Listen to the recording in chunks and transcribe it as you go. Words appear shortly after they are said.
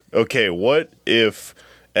Okay, what if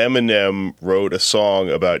Eminem wrote a song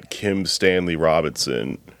about Kim Stanley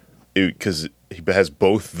Robinson? Because he has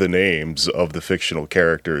both the names of the fictional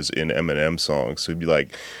characters in Eminem songs. So he'd be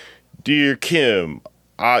like, Dear Kim,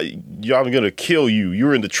 I'm going to kill you.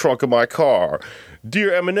 You're in the trunk of my car.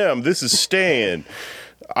 Dear Eminem, this is Stan.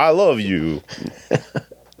 I love you.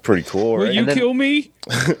 Pretty cool, right? Will you kill me?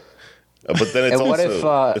 But then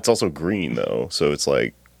it's also green though, so it's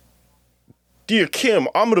like, Dear Kim,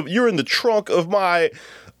 you're in the trunk of my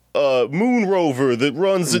moon rover that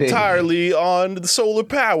runs entirely on the solar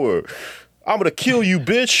power. I'm gonna kill you,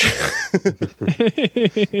 bitch.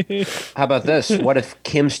 How about this? What if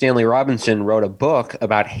Kim Stanley Robinson wrote a book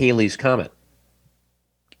about Halley's Comet?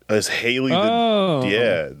 Is Haley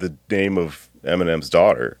the name of Eminem's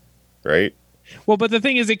daughter, right? Well, but the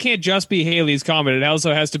thing is, it can't just be Haley's Comet. It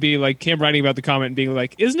also has to be like Kim writing about the comet and being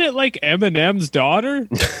like, isn't it like Eminem's daughter?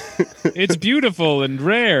 It's beautiful and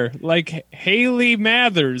rare, like Haley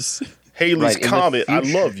Mathers. Haley's Comet, I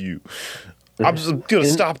love you. I'm just going to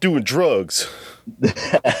stop doing drugs.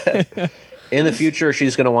 In the future,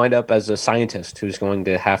 she's going to wind up as a scientist who's going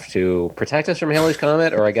to have to protect us from Halley's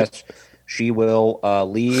Comet, or I guess she will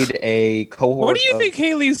lead a cohort. What do you think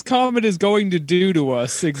Halley's Comet is going to do to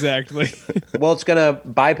us exactly? Well, it's going to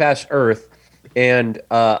bypass Earth, and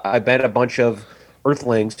I bet a bunch of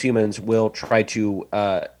Earthlings, humans, will try to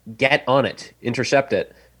get on it, intercept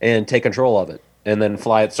it, and take control of it, and then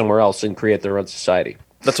fly it somewhere else and create their own society.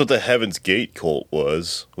 That's what the Heaven's Gate cult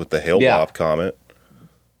was with the Hale-Bopp comet.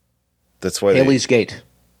 That's why Halley's Gate.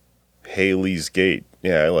 Halley's Gate.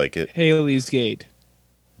 Yeah, I like it. Halley's Gate.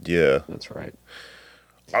 Yeah, that's right.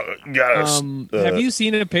 Have you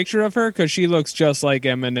seen a picture of her? Because she looks just like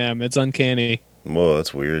Eminem. It's uncanny. Whoa,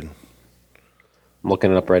 that's weird. I'm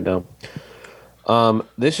looking it up right now.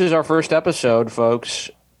 This is our first episode,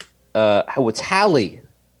 folks. It's Hallie.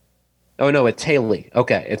 Oh no, it's Haley.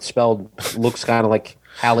 Okay, it's spelled looks kind of like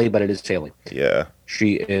Hallie, but it is Haley. Yeah.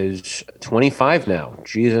 She is 25 now.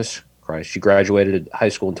 Jesus Christ, she graduated high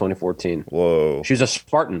school in 2014. Whoa. She's a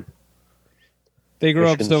Spartan. They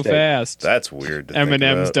grow up so fast. That's weird.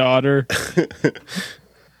 Eminem's daughter.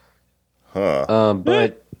 Huh.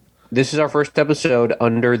 But this is our first episode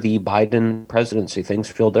under the Biden presidency. Things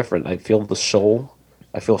feel different. I feel the soul.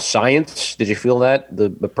 I feel science. Did you feel that? The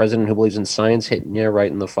president who believes in science hitting you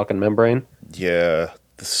right in the fucking membrane? Yeah.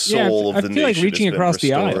 The soul of the nation. I feel like reaching across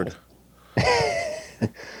the aisle.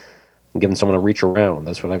 Giving someone a reach around.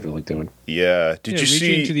 That's what I feel like doing. Yeah. Did you see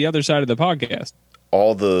reaching to the other side of the podcast?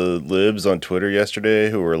 All the libs on Twitter yesterday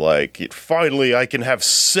who were like, finally I can have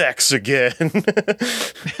sex again.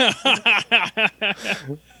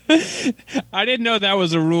 I didn't know that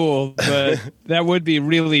was a rule, but that would be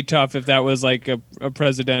really tough if that was like a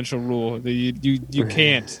presidential rule. You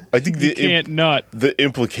can't. I think you can't nut. The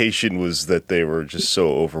implication was that they were just so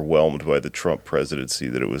overwhelmed by the Trump presidency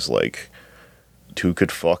that it was like, two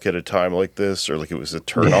could fuck at a time like this, or like it was a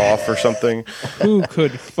turn off or something. Who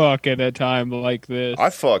could fuck at a time like this? I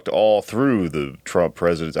fucked all through the Trump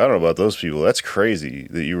presidency. I don't know about those people. That's crazy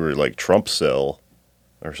that you were like Trump cell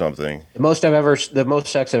or something. The most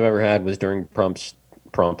sex I've ever had was during pumps.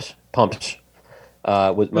 Was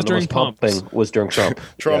during pumping was during Trump.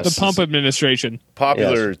 The pump administration.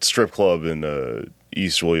 Popular strip club in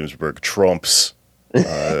East Williamsburg. Trump's.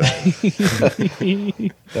 That's what's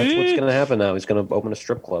going to happen now. He's going to open a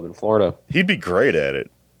strip club in Florida. He'd be great at it.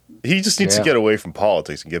 He just needs to get away from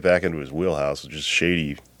politics and get back into his wheelhouse with just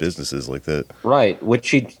shady businesses like that. Right,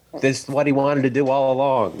 this is what he wanted to do all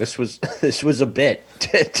along. This was a bit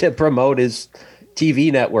to promote his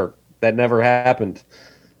TV network that never happened.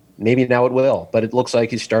 Maybe now it will, but it looks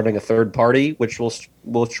like he's starting a third party, which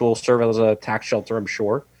will serve as a tax shelter, I'm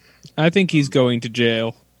sure. I think he's going to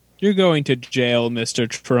jail. You're going to jail, Mr.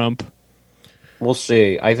 Trump. We'll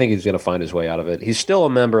see. I think he's going to find his way out of it. He's still a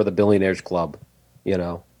member of the Billionaires Club, you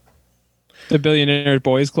know. The Billionaire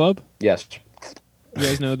Boys Club? Yes. You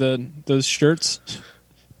guys know those shirts?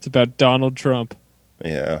 It's about Donald Trump.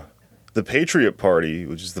 Yeah. The Patriot Party,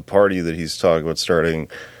 which is the party that he's talking about starting,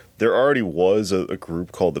 there already was a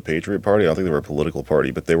group called the Patriot Party. I don't think they were a political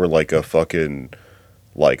party, but they were like a fucking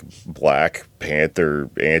like Black Panther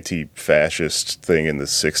anti-fascist thing in the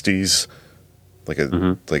 60s. Like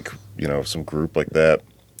some group like that,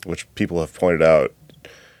 which people have pointed out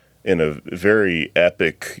in a very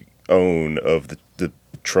epic own of the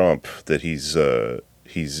Trump that he's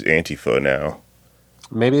Antifa now.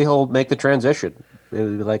 Maybe he'll make the transition.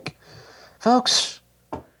 He'll be like, folks,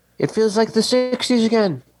 it feels like the 60s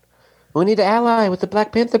again. We need to ally with the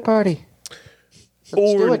Black Panther Party.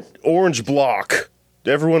 Let's do it. Orange block.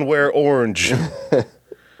 Everyone wear orange.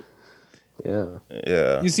 Yeah.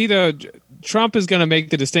 Yeah. You see, though, Trump is going to make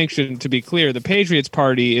the distinction, to be clear. The Patriots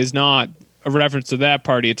Party is not a reference to that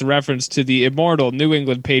party. It's a reference to the immortal New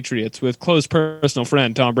England Patriots with close personal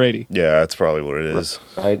friend Tom Brady. Yeah, that's probably what it is.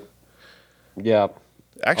 Right. Yeah.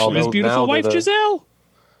 Actually, His Although beautiful now wife, they're the- Giselle.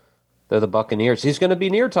 They're the Buccaneers. He's going to be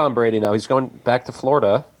near Tom Brady now. He's going back to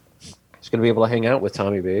Florida. He's going to be able to hang out with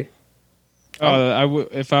Tommy B.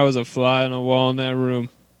 If I was a fly on a wall in that room,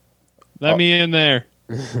 let me in there.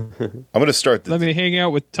 I'm gonna start Let me hang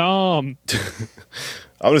out with Tom.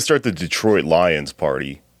 I'm gonna start the Detroit Lions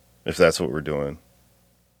party, if that's what we're doing,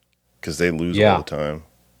 because they lose Yeah. all the time.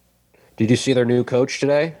 Did you see their new coach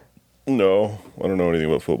today? No, I don't know anything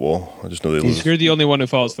about football. I just know they lose. You're the only one who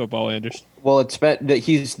follows football, Anders. Well,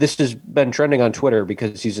 this has been trending on Twitter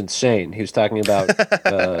because he's insane. He was talking about.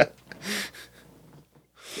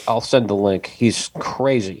 I'll send the link. He's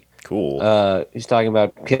crazy. Cool. He's talking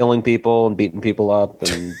about killing people and beating people up,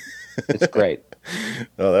 and it's great.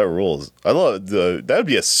 Oh, that rules. I love that would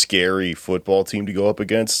be a scary football team to go up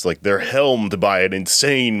against. Like they're helmed by an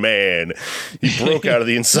insane man. He broke out of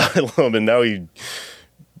the asylum and now he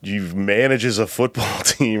manages a football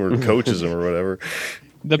team or coaches them or whatever.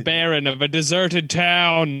 The Baron of a deserted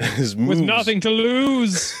town His with moves. nothing to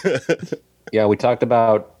lose. Yeah, we talked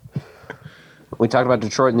about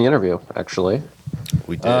Detroit in the interview. Actually,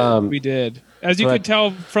 We did. We did. As you But- could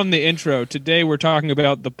tell from the intro, today we're talking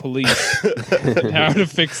about the police and how to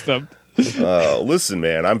fix them. Listen,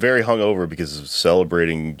 man, I'm very hungover because of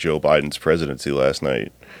celebrating Joe Biden's presidency last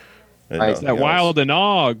night. And Right. nothing That else. wild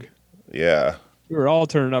Anog. Yeah. We were all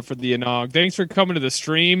turning up for the Anog. Thanks for coming to the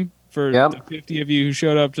stream. For Yep. the 50 of you who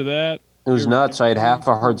showed up to that. it was nuts. I had half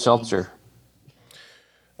a hard seltzer.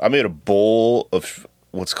 I made a bowl of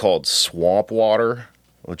what's called swamp water,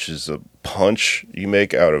 which is a punch you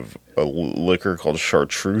make out of a liquor called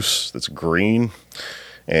chartreuse that's green.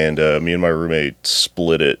 And me and my roommate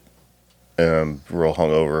split it, and I'm real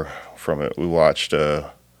hungover from it.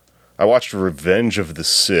 I watched Revenge of the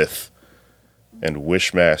Sith and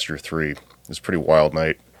Wishmaster 3. It was a pretty wild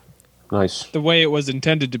night. Nice. The way it was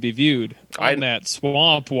intended to be viewed I- on that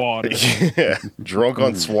swamp water. Yeah, drunk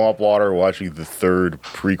on swamp water, watching the third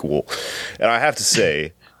prequel, and I have to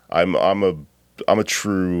say, I'm a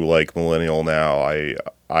true like millennial now.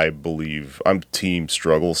 I believe I'm team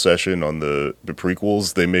struggle session on the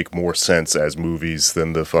prequels. They make more sense as movies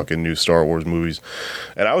than the fucking new Star Wars movies,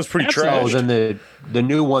 and I was pretty Absolutely. Oh, trashed. then the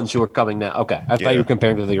new ones who are coming now. Okay, I thought you were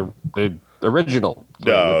comparing to the original.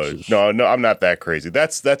 No, which is- no, I'm not that crazy.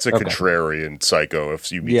 That's a Okay. contrarian psycho.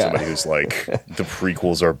 If you meet Yeah. somebody who's like the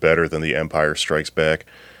prequels are better than the Empire Strikes Back.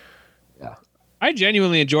 Yeah. I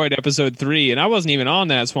genuinely enjoyed episode 3, and I wasn't even on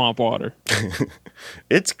that swamp water.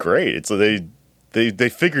 It's great. It's they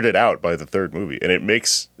figured it out by the third movie, and it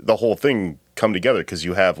makes the whole thing come together because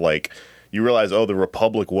you have like you realize, oh, the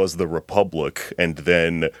Republic was the Republic, and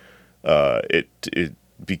then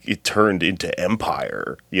it turned into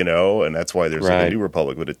Empire, you know, and that's why there's like a Right. new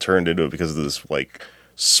Republic, but it turned into it because of this like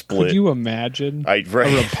split. Could you imagine right.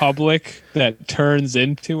 a republic that turns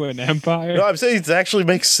into an empire? No, I'm saying it actually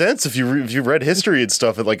makes sense if you read history and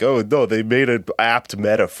stuff. And like, oh no, they made an apt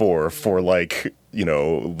metaphor for like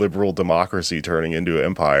liberal democracy turning into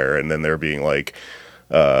empire, and then there being like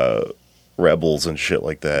rebels and shit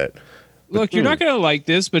like that. Look, you're not going to like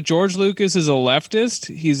this, but George Lucas is a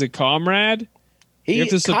leftist. He's a comrade. He You have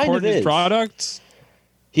to kind support of his is. products.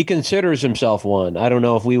 He considers himself one. I don't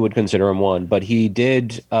know if we would consider him one, but he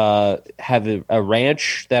did have a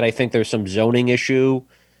ranch that I think there's some zoning issue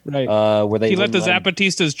Right. where they He let the wouldn't let-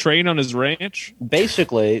 Zapatistas train on his ranch.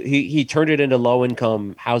 Basically, he turned it into low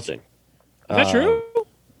income housing. Is that true?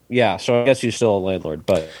 Yeah, so I guess he's still a landlord,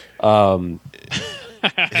 but and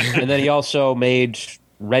then he also made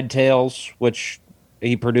Red Tails, which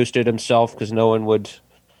he produced it himself because no one would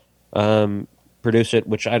produce it,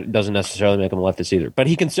 which doesn't necessarily make him a leftist either. But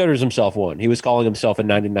he considers himself one. He was calling himself a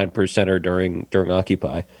 99%er during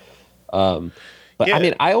Occupy. But Yeah. I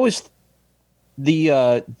mean, I always the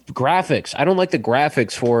graphics. I don't like the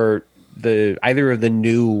graphics for either of the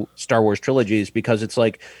new Star Wars trilogies because it's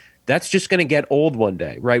like that's just going to get old one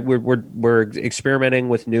day, right? We're experimenting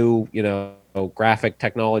with new, graphic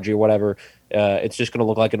technology or whatever. It's just going to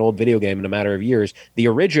look like an old video game in a matter of years. The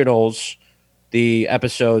originals, the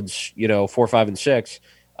episodes, 4, 5, and 6,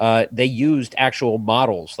 they used actual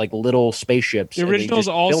models like little spaceships. The and they originals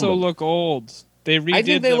just filmed also them. look old. They redid I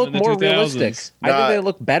think they them look in the more 2000s. realistic. I think they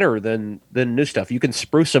look better than new stuff. You can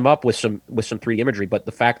spruce them up with some 3D imagery, but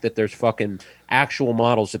the fact that there's fucking actual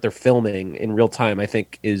models that they're filming in real time, I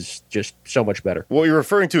think, is just so much better. What you're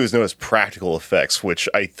referring to is known as practical effects, which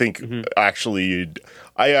I think actually,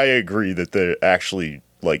 I agree that they're actually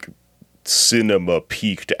like cinema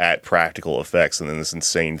peaked at practical effects, and then this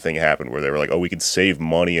insane thing happened where they were like, oh, we can save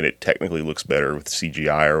money and it technically looks better with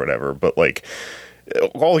CGI or whatever. But like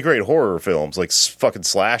all the great horror films, like fucking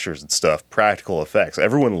slashers and stuff, practical effects.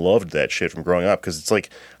 Everyone loved that shit from growing up because it's like,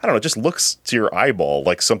 I don't know, it just looks to your eyeball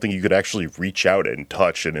like something you could actually reach out and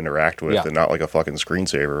touch and interact with, and not like a fucking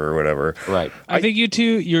screensaver or whatever. Right. I think you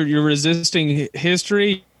two, you're resisting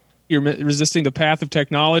history. You're resisting the path of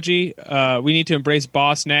technology. We need to embrace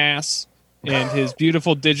Boss Nass and his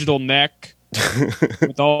beautiful digital neck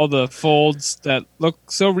with all the folds that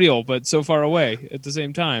look so real but so far away at the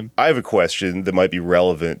same time. I have a question that might be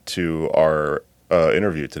relevant to our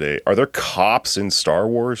interview today. Are there cops in Star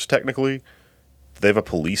Wars, technically? Do they have a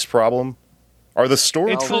police problem? Are the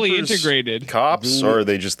stormtroopers It's fully integrated. cops, or are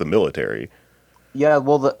they just the military? Yeah,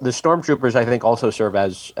 well, the stormtroopers, I think, also serve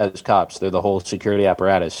as cops. They're the whole security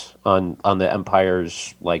apparatus on the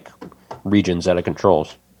Empire's, like, regions that it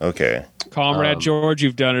controls. Okay. Comrade George,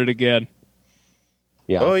 you've done it again.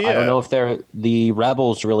 Yeah. Oh, yeah. I don't know if the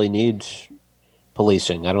rebels really need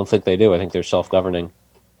policing. I don't think they do. I think they're self-governing.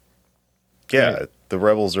 Yeah, Right. the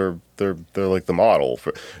rebels are they're like the model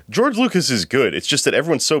for George Lucas is good. It's just that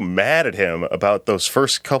everyone's so mad at him about those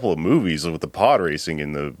first couple of movies with the pod racing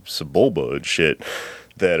and the Sebulba and shit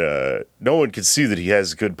that no one can see that he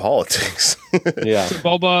has good politics. Yeah.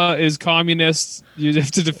 Boba is communist. You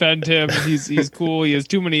have to defend him. He's cool. He has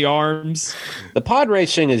too many arms. The pod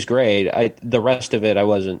racing is great. The rest of it I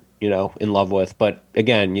wasn't, in love with. But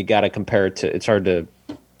again, you got to compare it to. It's hard to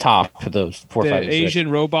top those 4, The 5, and 6. Asian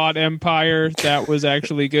robot empire, that was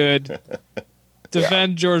actually good.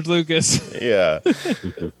 Defend George Lucas. Yeah.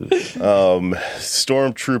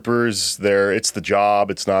 Stormtroopers, it's the job,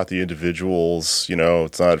 it's not the individuals,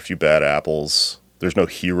 it's not a few bad apples. There's no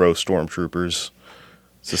hero stormtroopers.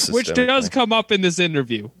 It's a Which systemic does thing. come up in this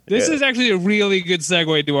interview. This Yeah. is actually a really good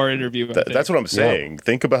segue to our interview. I think. That's what I'm saying.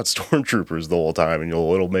 Think about stormtroopers the whole time and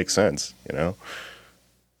it'll make sense, Yeah,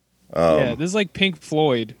 this is like Pink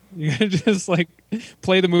Floyd. You can just like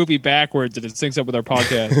play the movie backwards and it syncs up with our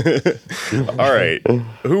podcast. All right.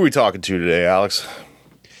 Who are we talking to today, Alex?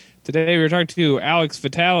 Today we're talking to Alex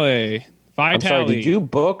Vitale. I'm sorry, did you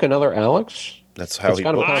book another Alex? That's how That's he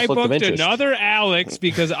kind of a looks. I conflict of booked interest. another Alex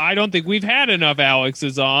because I don't think we've had enough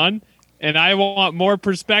Alexes on, and I want more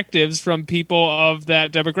perspectives from people of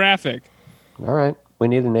that demographic. All right. We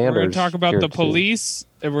need an Anders. We're going to talk about here the too. police,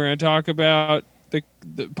 and we're going to talk about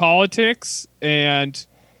the politics, and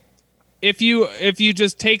if you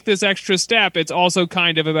just take this extra step, it's also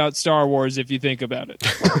kind of about Star Wars if you think about it.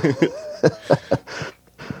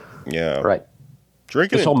 Yeah. Right.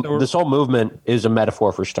 Drinking This whole movement is a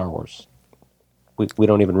metaphor for Star Wars. We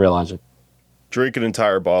don't even realize it. Drink an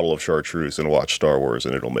entire bottle of chartreuse and watch Star Wars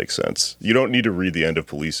and it'll make sense. You don't need to read The End of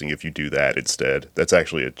Policing if you do that instead. That's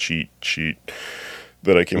actually a cheat sheet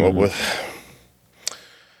that I came up with.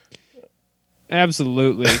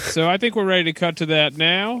 Absolutely. So I think we're ready to cut to that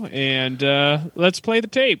now, and let's play the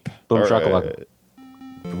tape. Boom All shakalaka. right.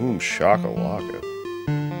 Boom shakalaka.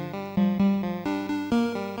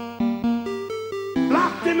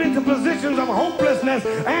 Lock them into positions of hopelessness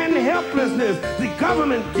and helplessness. The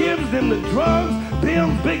government gives them the drugs,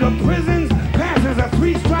 builds bigger prisons, passes a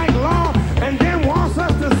 3-strike law, and then wants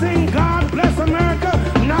us to sing God Bless America.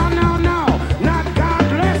 No, no, no. Not God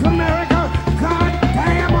Bless America. God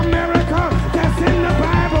damn America. That's in the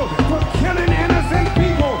Bible for killing innocent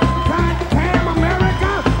people. God damn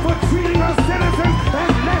America for treating us citizens as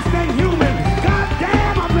less than human. God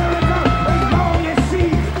damn America as long as she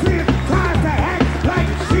tries to act like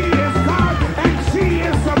she is God and she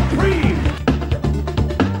is supreme.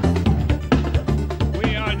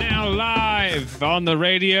 We are now live on the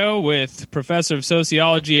radio with Professor of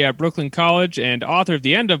Sociology at Brooklyn College and author of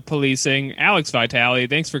The End of Policing, Alex Vitale.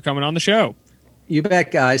 Thanks for coming on the show. You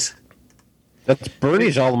bet, guys. That's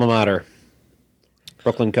Bernie's alma mater.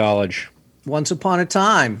 Brooklyn College. Once upon a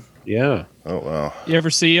time. Yeah. Oh, wow. You ever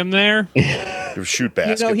see him there? You shoot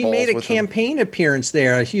basketballs He made a with them? campaign appearance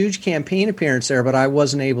there, a huge campaign appearance there, but I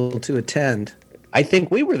wasn't able to attend. I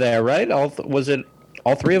think we were there, right? Was it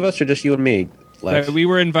all three of us or just you and me? Lex? We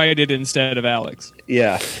were invited instead of Alex.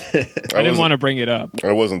 Yeah. I didn't want to bring it up.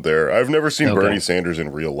 I wasn't there. I've never seen Okay. Bernie Sanders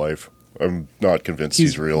in real life. I'm not convinced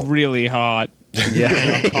he's real. really hot.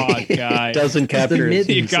 Yeah. Hot guy. Doesn't It's the capture it.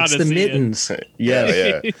 You mittens. gotta It's the see it. mittens.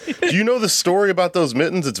 Yeah, yeah. Do you know the story about those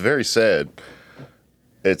mittens? It's very sad.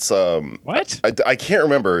 It's What? I can't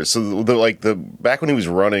remember. So the back when he was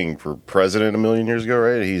running for president a million years ago,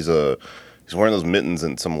 right? He's wearing those mittens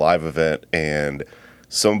in some live event, and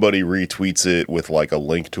somebody retweets it with like a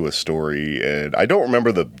link to a story, and I don't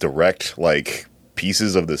remember the direct like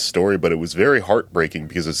pieces of this story, but it was very heartbreaking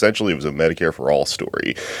because essentially it was a Medicare for All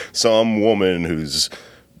story. Some woman whose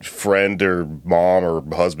friend or mom or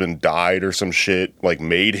husband died or some shit, like,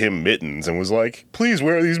 made him mittens and was like, please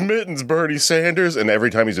wear these mittens, Bernie Sanders. And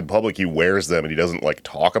every time he's in public, he wears them and he doesn't, like,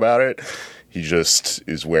 talk about it. He just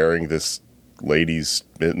is wearing this lady's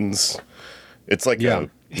mittens. It's like what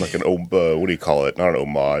do you call it? Not an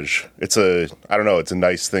homage. It's I don't know. It's a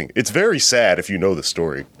nice thing. It's very sad if you know the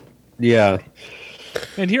story. Yeah.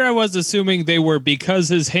 And here I was assuming they were because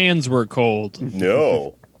his hands were cold.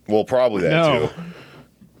 No. Well, probably that No. too.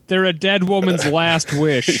 They're a dead woman's last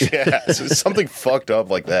wish. Yeah, so something fucked up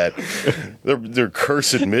like that. They're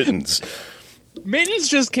cursed mittens. Mittens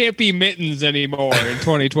just can't be mittens anymore in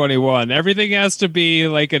 2021. Everything has to be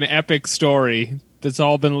like an epic story that's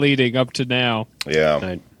all been leading up to now. Yeah.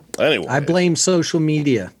 Right. Anyway. I blame social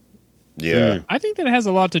media. Yeah. I think that has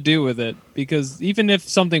a lot to do with it because even if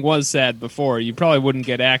something was sad before, you probably wouldn't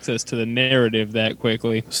get access to the narrative that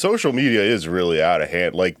quickly. Social media is really out of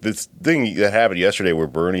hand. Like, this thing that happened yesterday where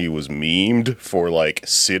Bernie was memed for, like,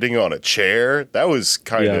 sitting on a chair, that was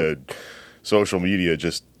kind of social media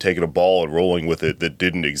just taking a ball and rolling with it that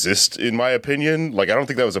didn't exist, in my opinion. Like, I don't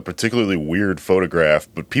think that was a particularly weird photograph,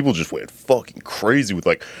 but people just went fucking crazy with,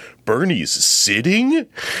 like, Bernie's sitting?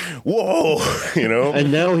 Whoa! You know?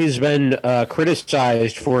 And now he's been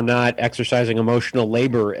criticized for not exercising emotional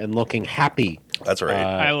labor and looking happy. That's right.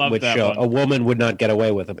 I love which that one. a woman would not get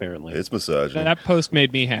away with, apparently. It's misogyny. That post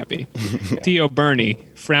made me happy. Theo Bernie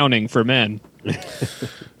frowning for men.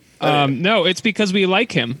 No, it's because we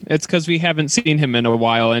like him. It's because we haven't seen him in a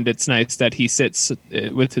while, and it's nice that he sits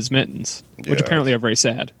with his mittens, which Yeah. apparently are very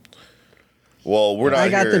sad. Well, we're not I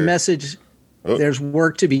got here. the message. Oh. There's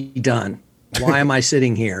work to be done. Why am I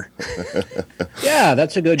sitting here? Yeah,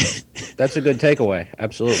 that's a good takeaway.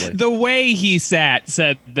 Absolutely. The way he sat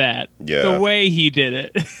said that. Yeah. The way he did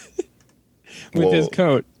it with his Well,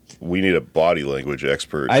 coat. We need a body language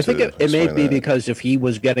expert. I think to it may explain be that. because if he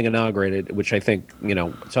was getting inaugurated, which I think,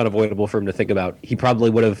 it's unavoidable for him to think about, he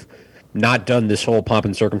probably would have not done this whole pomp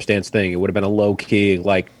and circumstance thing. It would have been a low-key,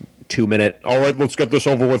 like, 2-minute, all right, let's get this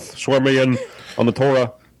over with, swear me in on the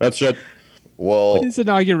Torah. That's it. Well, His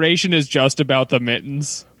inauguration is just about the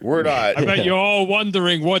mittens. we're not. I bet you're all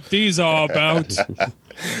wondering what these are about.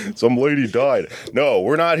 Some lady died. No,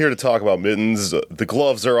 we're not here to talk about mittens. The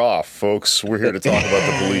gloves are off, folks. We're here to talk about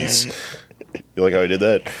the police. You like how I did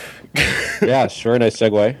that? Yes, very nice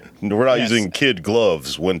segue. We're not Yes. using kid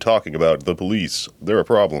gloves when talking about the police. They're a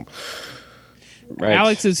problem. Right.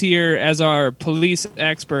 Alex is here as our police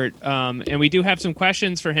expert, and we do have some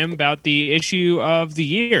questions for him about the issue of the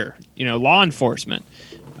year, law enforcement.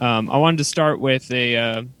 I wanted to start with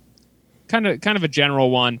a kind of a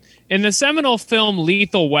general one. In the seminal film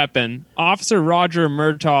Lethal Weapon, Officer Roger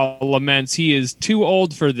Murtaugh laments he is too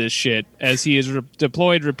old for this shit as he is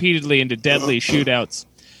deployed repeatedly into deadly shootouts.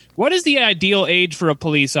 What is the ideal age for a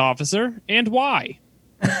police officer, and why?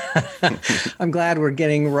 I'm glad we're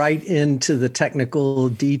getting right into the technical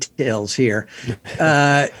details here.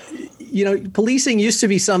 Policing used to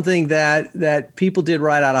be something that people did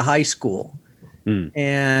right out of high school.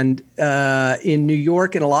 And in New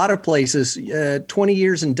York and a lot of places, 20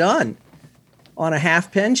 years and done on a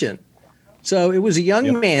half pension. So it was a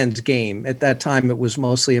young man's game. At that time, it was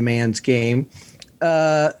mostly a man's game.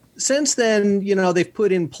 Since then, they've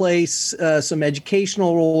put in place some educational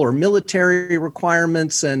or military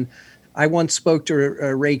requirements. And I once spoke to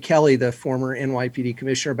Ray Kelly, the former NYPD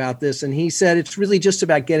commissioner, about this. And he said it's really just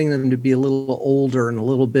about getting them to be a little older and a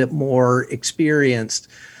little bit more experienced.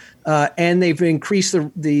 And they've increased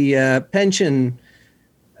the pension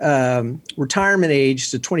retirement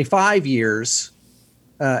age to 25 years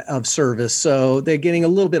of service. So they're getting a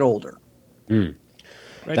little bit older. Right,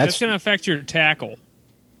 that's going to affect your tackle.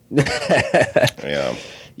 Yeah.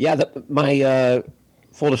 Yeah, my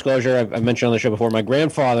full disclosure, I've mentioned on the show before, my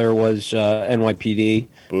grandfather was NYPD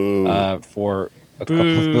for a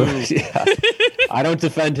couple of yeah. I don't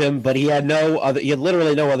defend him, but he had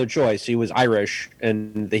literally no other choice. He was Irish,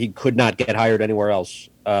 and he could not get hired anywhere else.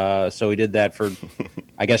 So he did that for,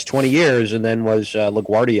 I guess, 20 years, and then was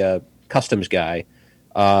LaGuardia customs guy.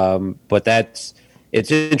 But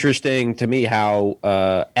it's interesting to me how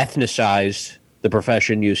ethnicized the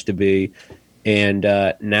profession used to be, and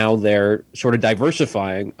now they're sort of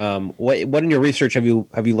diversifying. What in your research have you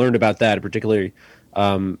learned about that, particularly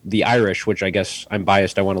the Irish, which I guess I'm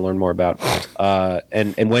biased, I want to learn more about,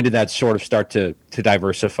 and when did that sort of start to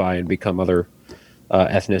diversify and become other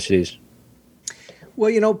ethnicities?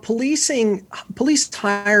 Well, police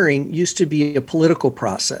hiring used to be a political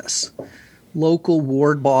process. local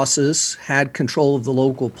ward bosses had control of the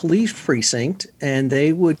local police precinct, and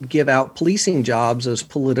they would give out policing jobs as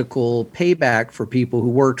political payback for people who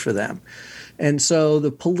worked for them. And so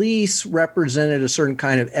the police represented a certain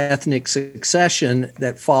kind of ethnic succession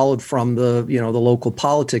that followed from the local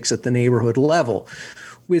politics at the neighborhood level.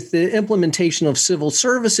 With the implementation of civil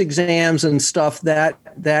service exams and stuff,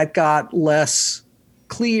 that got less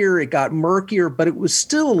clear, it got murkier, but it was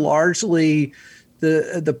still largely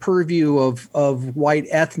the purview of white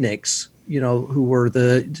ethnics, who were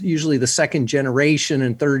usually the second generation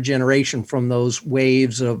and third generation from those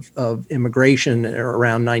waves of immigration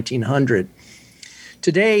around 1900.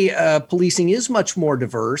 Today, policing is much more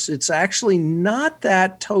diverse. It's actually not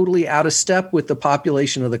that totally out of step with the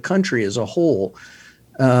population of the country as a whole.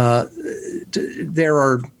 There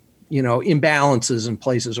are imbalances in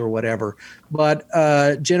places or whatever. But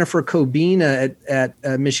Jennifer Kobina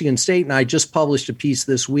at Michigan State and I just published a piece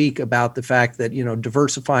this week about the fact that,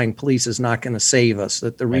 diversifying police is not going to save us,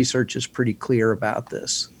 that the research is pretty clear about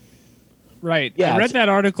this. Right. Yeah, I read that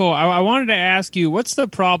article. I wanted to ask you, what's the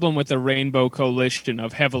problem with the Rainbow Coalition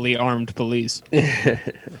of heavily armed police?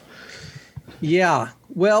 Yeah.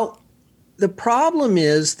 Well, the problem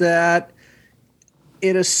is that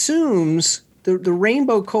it assumes the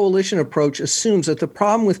Rainbow Coalition approach assumes that the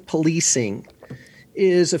problem with policing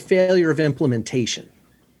is a failure of implementation.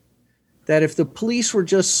 That if the police were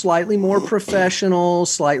just slightly more professional,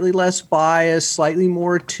 slightly less biased, slightly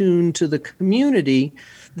more attuned to the community,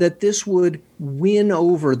 that this would win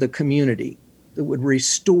over the community. It would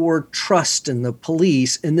restore trust in the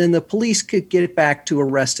police, and then the police could get back to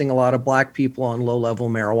arresting a lot of black people on low-level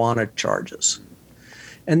marijuana charges.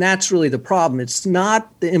 And that's really the problem. It's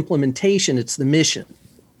not the implementation, it's the mission.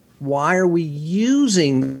 Why are we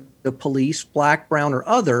using the police, black, brown, or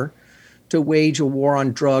other, to wage a war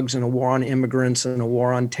on drugs and a war on immigrants and a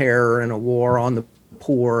war on terror and a war on the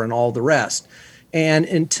poor and all the rest? And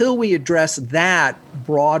until we address that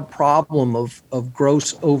broad problem of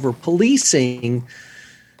gross over-policing,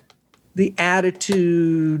 the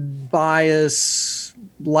attitude, bias,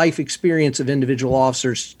 life experience of individual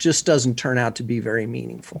officers just doesn't turn out to be very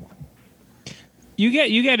meaningful. You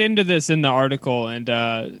get into this in the article,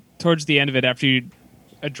 and towards the end of it, after you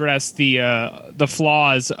address the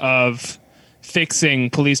flaws of fixing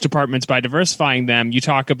police departments by diversifying them, you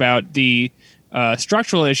talk about the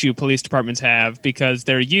structural issue police departments have because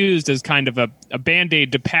they're used as kind of a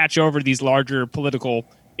Band-Aid to patch over these larger political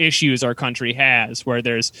issues our country has, where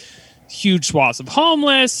there's huge swaths of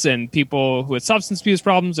homeless and people with substance abuse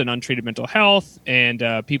problems and untreated mental health and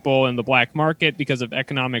people in the black market because of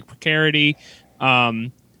economic precarity.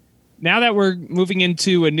 Now that we're moving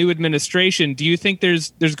into a new administration, do you think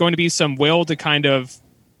there's going to be some will to kind of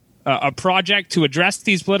a project to address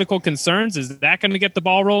these political concerns? Is that going to get the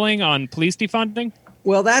ball rolling on police defunding?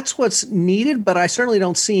 Well, that's what's needed, but I certainly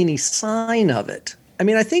don't see any sign of it. I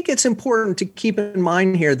mean, I think it's important to keep in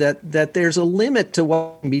mind here that there's a limit to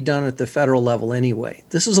what can be done at the federal level anyway.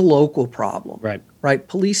 This is a local problem. Right.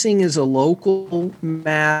 Policing is a local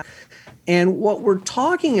matter. And what we're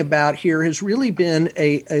talking about here has really been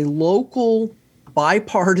a local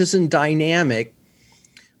bipartisan dynamic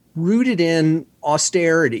rooted in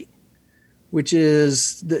austerity, which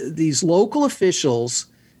is these local officials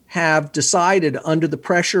have decided under the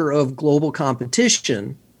pressure of global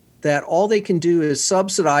competition that all they can do is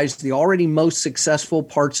subsidize the already most successful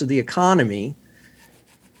parts of the economy,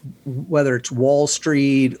 whether it's Wall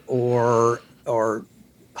Street or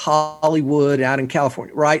Hollywood out in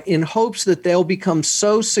California, right? In hopes that they'll become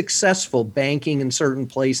so successful, banking in certain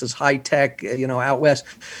places, high tech, out west,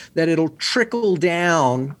 that it'll trickle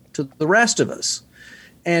down to the rest of us.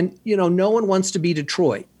 And, no one wants to be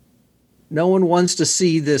Detroit. No one wants to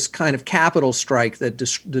see this kind of capital strike that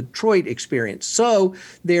Detroit experienced. So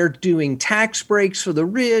they're doing tax breaks for the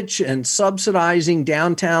rich and subsidizing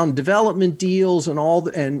downtown development deals and all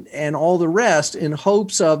the rest in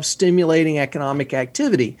hopes of stimulating economic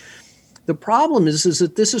activity. The problem is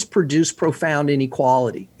that this has produced profound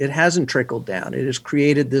inequality. It hasn't trickled down. It has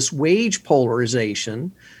created this wage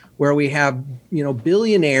polarization where we have,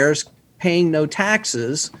 billionaires paying no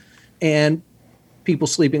taxes and people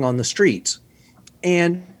sleeping on the streets.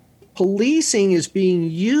 And policing is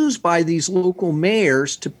being used by these local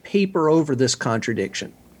mayors to paper over this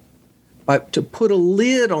contradiction, to put a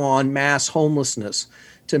lid on mass homelessness,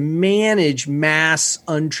 to manage mass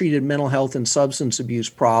untreated mental health and substance abuse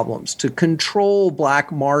problems, to control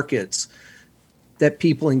black markets that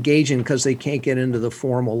people engage in because they can't get into the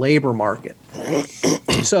formal labor market.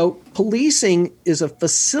 So policing is a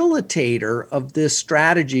facilitator of this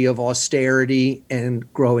strategy of austerity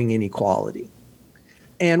and growing inequality.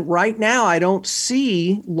 And right now, I don't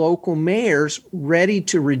see local mayors ready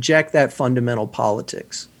to reject that fundamental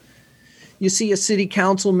politics. You see a city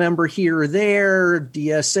council member here or there,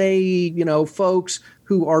 DSA, folks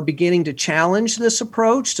who are beginning to challenge this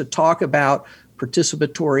approach, to talk about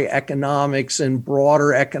participatory economics and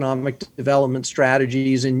broader economic development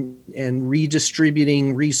strategies and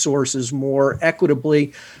redistributing resources more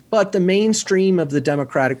equitably. But the mainstream of the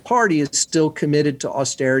Democratic Party is still committed to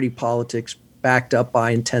austerity politics backed up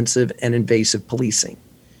by intensive and invasive policing.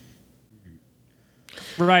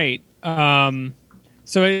 Right.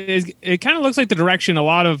 So it kind of looks like the direction a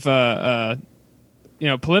lot of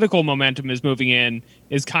political momentum is moving in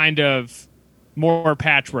is kind of more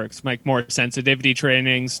patchworks, like more sensitivity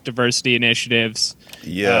trainings, diversity initiatives,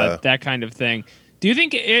 that kind of thing. Do you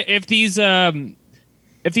think if these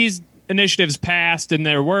initiatives passed and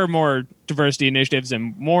there were more diversity initiatives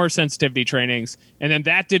and more sensitivity trainings, and then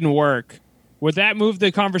that didn't work, would that move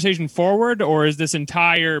the conversation forward, or is this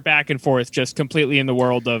entire back and forth just completely in the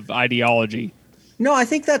world of ideology? No, I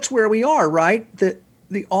think that's where we are, right?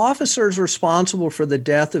 The officers responsible for the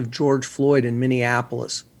death of George Floyd in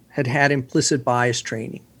Minneapolis had implicit bias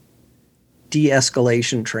training,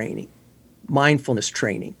 de-escalation training, mindfulness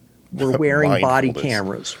training. We're wearing body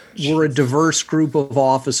cameras. We're a diverse group of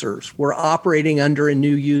officers. We're operating under a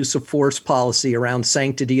new use of force policy around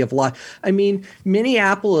sanctity of life. I mean,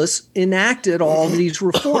 Minneapolis enacted all these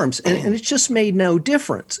reforms, and it just made no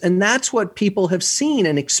difference. And that's what people have seen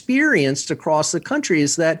and experienced across the country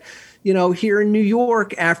is that, here in New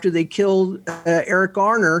York, after they killed Eric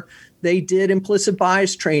Garner, they did implicit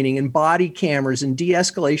bias training and body cameras and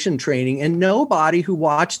de-escalation training. And nobody who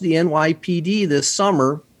watched the NYPD this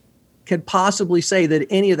summer could possibly say that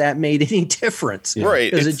any of that made any difference.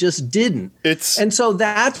 Right. Because it just didn't. And so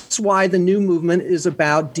that's why the new movement is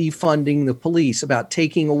about defunding the police, about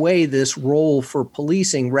taking away this role for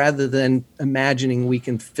policing rather than imagining we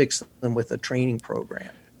can fix them with a training program.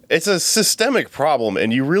 It's a systemic problem,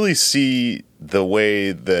 and you really see the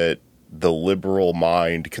way that the liberal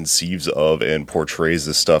mind conceives of and portrays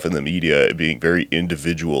this stuff in the media being very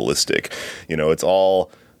individualistic. It's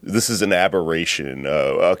all, this is an aberration.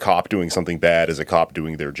 A cop doing something bad is a cop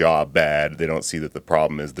doing their job bad. They don't see that the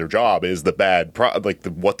problem is their job is the bad,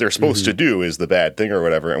 what they're supposed to do is the bad thing or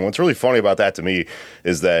whatever. And what's really funny about that to me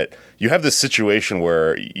is that you have this situation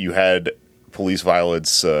where you had police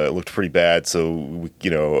violence looked pretty bad. So,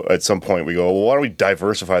 at some point we go, well, why don't we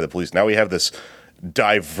diversify the police? Now we have this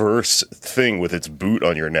diverse thing with its boot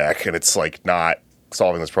on your neck, and it's like not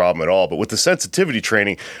solving this problem at all. But with the sensitivity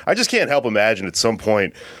training, I just can't help imagine at some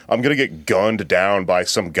point I'm gonna get gunned down by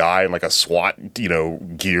some guy in like a SWAT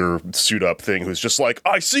gear suit up thing who's just like,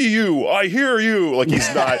 I see you, I hear you. Like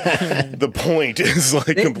he's not the point is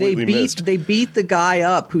like completely missed. They beat the guy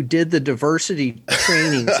up who did the diversity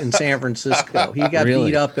trainings in San Francisco. He got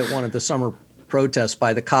beat up at one of the summer protests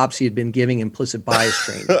by the cops he had been giving implicit bias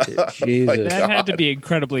training to. Jesus. That had to be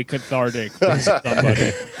incredibly cathartic for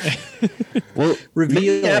somebody. Well,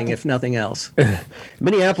 revealing, if nothing else.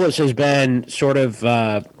 Minneapolis has been sort of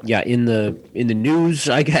in the news,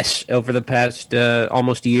 I guess, over the past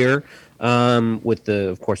almost year, with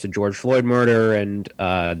of course the George Floyd murder and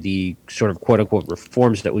the sort of quote unquote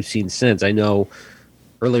reforms that we've seen since. I know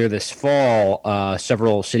earlier this fall,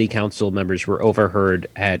 several city council members were overheard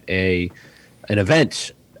at an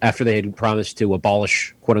event after they had promised to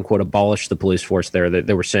quote unquote abolish the police force there. That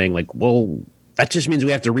they were saying like, well, that just means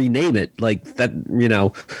we have to rename it. Like that, we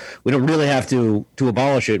don't really have to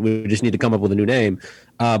abolish it. We just need to come up with a new name.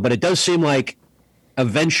 But it does seem like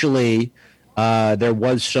eventually there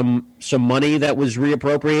was some money that was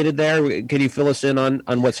reappropriated there. Can you fill us in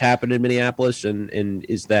on what's happened in Minneapolis? And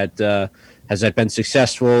is that has that been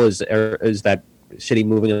successful? Is that city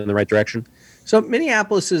moving in the right direction? So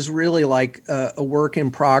Minneapolis is really like a work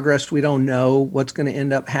in progress. We don't know what's going to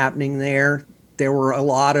end up happening there. There were a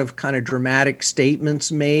lot of kind of dramatic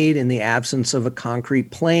statements made in the absence of a concrete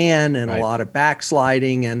plan and a lot of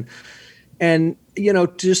backsliding. And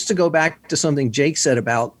just to go back to something Jake said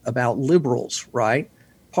about liberals, right?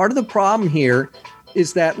 Part of the problem here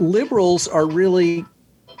is that liberals are really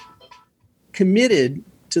committed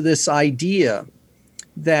to this idea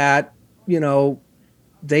that,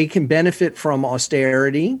 they can benefit from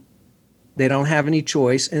austerity. They don't have any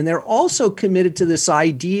choice. And they're also committed to this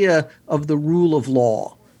idea of the rule of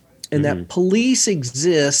law and that police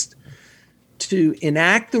exist to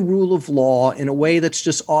enact the rule of law in a way that's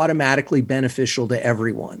just automatically beneficial to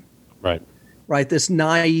everyone. Right. This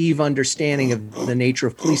naive understanding of the nature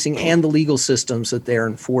of policing and the legal systems that they're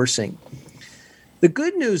enforcing. The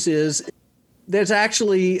good news is there's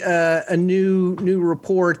actually a new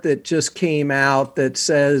report that just came out that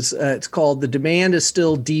says it's called "The Demand Is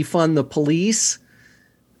Still Defund the Police,"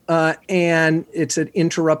 and it's at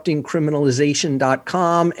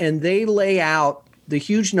interruptingcriminalization.com, and they lay out the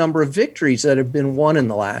huge number of victories that have been won in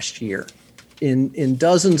the last year in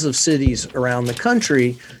dozens of cities around the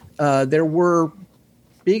country. There were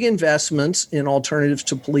big investments in alternatives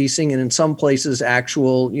to policing, and in some places,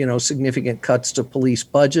 actual significant cuts to police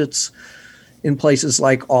budgets. In places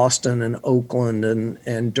like Austin and Oakland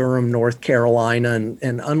and Durham, North Carolina, and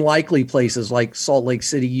unlikely places like Salt Lake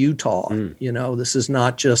City, Utah. This is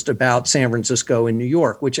not just about San Francisco and New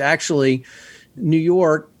York, which actually New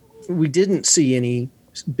York, we didn't see any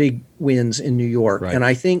big wins in New York. Right. And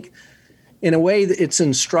I think in a way that it's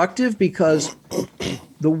instructive because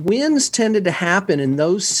the wins tended to happen in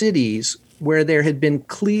those cities where there had been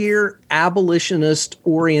clear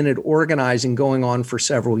abolitionist-oriented organizing going on for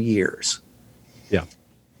several years. Yeah.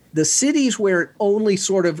 The cities where it only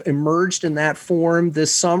sort of emerged in that form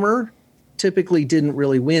this summer typically didn't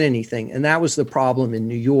really win anything. And that was the problem in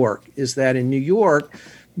New York, is that in New York,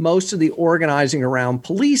 most of the organizing around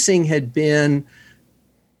policing had been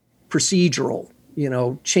procedural,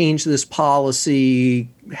 change this policy,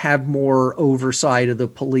 have more oversight of the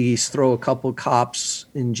police, throw a couple cops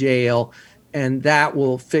in jail, and that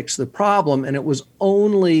will fix the problem. And it was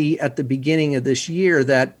only at the beginning of this year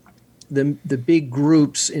that the big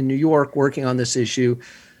groups in New York working on this issue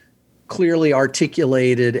clearly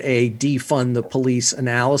articulated a defund the police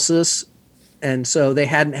analysis. And so they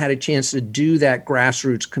hadn't had a chance to do that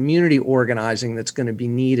grassroots community organizing that's going to be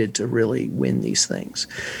needed to really win these things.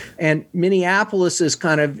 And Minneapolis is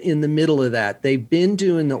kind of in the middle of that. They've been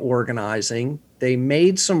doing the organizing. They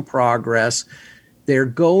made some progress. They're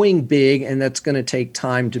going big, and that's going to take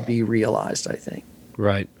time to be realized, I think.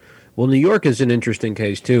 Right. Well, New York is an interesting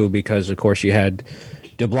case, too, because, of course, you had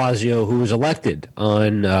de Blasio, who was elected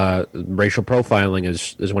on racial profiling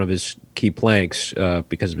as one of his key planks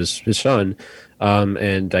because of his son.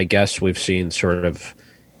 And I guess we've seen sort of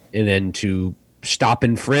an end to stop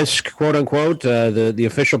and frisk, quote unquote, the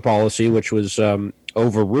official policy, which was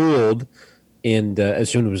overruled. And as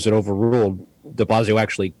soon as it overruled, de Blasio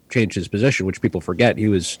actually changed his position, which people forget. He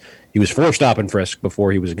was for stop and frisk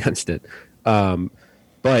before he was against it.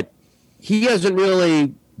 But he hasn't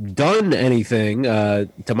really done anything,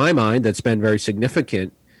 to my mind, that's been very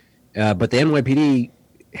significant. But the NYPD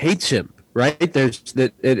hates him, right?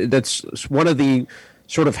 That's one of the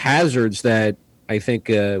sort of hazards that I think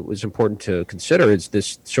was important to consider. Is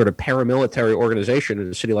this sort of paramilitary organization in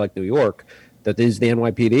a city like New York that is the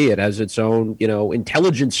NYPD. It has its own,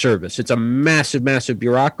 intelligence service. It's a massive, massive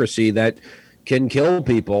bureaucracy that can kill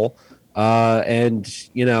people.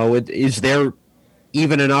 Is there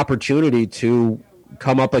even an opportunity to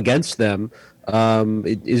come up against them?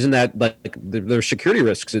 Isn't that like there's security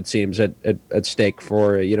risks, it seems, at stake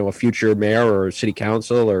for a future mayor or city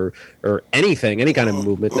council or anything, any kind of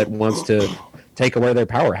movement that wants to take away their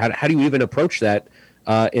power? How do you even approach that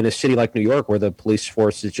in a city like New York, where the police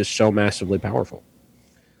force is just so massively powerful?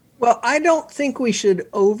 Well, I don't think we should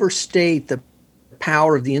overstate the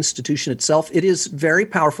power of the institution itself. It is very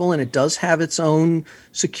powerful, and it does have its own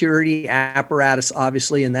security apparatus,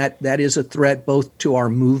 obviously, and that is a threat both to our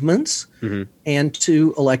movements and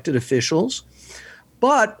to elected officials.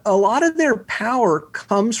 But a lot of their power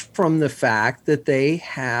comes from the fact that they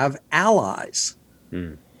have allies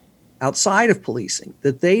outside of policing,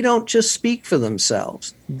 that they don't just speak for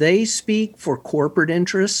themselves. They speak for corporate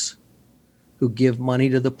interests who give money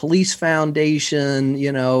to the police foundation,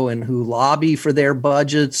 and who lobby for their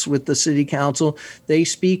budgets with the city council. They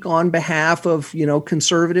speak on behalf of,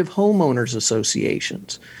 conservative homeowners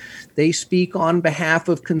associations. They speak on behalf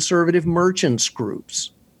of conservative merchants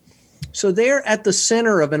groups. So they're at the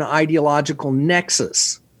center of an ideological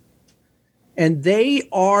nexus. And they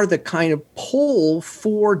are the kind of pull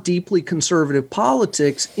for deeply conservative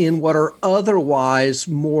politics in what are otherwise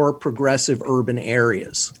more progressive urban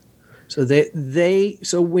areas. So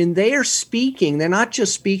so when they are speaking, they're not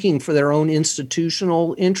just speaking for their own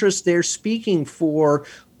institutional interests. They're speaking for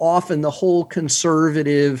often the whole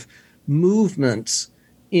conservative movements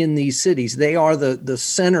in these cities. They are the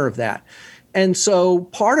center of that. And so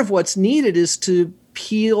part of what's needed is to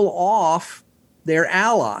peel off their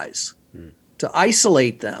allies, to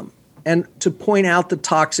isolate them, and to point out the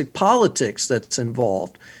toxic politics that's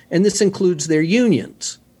involved. And this includes their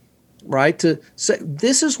unions. Right? To say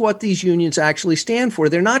this is what these unions actually stand for.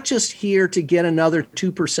 They're not just here to get another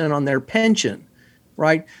 2% on their pension,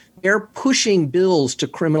 right? they're pushing bills to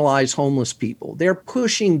criminalize homeless people. They're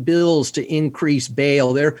pushing bills to increase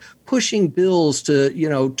bail. They're pushing bills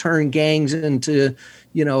to, turn gangs into,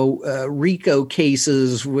 RICO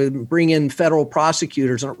cases, bring in federal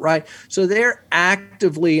prosecutors, right? So they're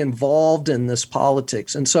actively involved in this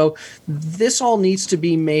politics. And so this all needs to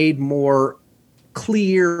be made more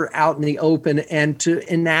clear out in the open, and to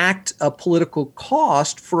enact a political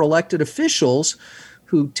cost for elected officials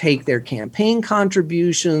who take their campaign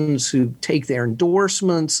contributions, who take their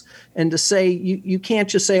endorsements, and to say, you can't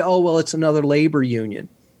just say, oh, well, it's another labor union.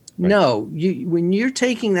 Right. No, when you're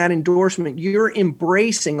taking that endorsement, you're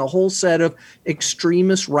embracing a whole set of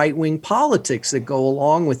extremist right-wing politics that go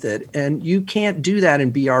along with it. And you can't do that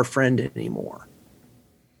and be our friend anymore.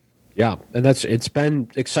 Yeah, and it's been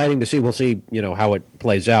exciting to see. We'll see, how it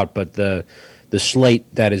plays out. But the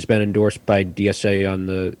slate that has been endorsed by DSA on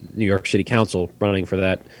the New York City Council running for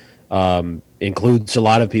that includes a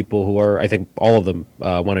lot of people who are, I think, all of them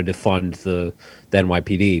wanted to fund the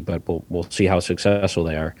NYPD. But we'll see how successful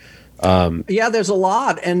they are. Yeah, there's a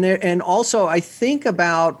lot, and also I think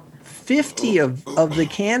about 50 of the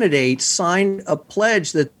candidates signed a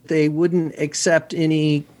pledge that they wouldn't accept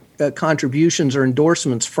any contributions or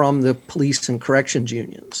endorsements from the police and corrections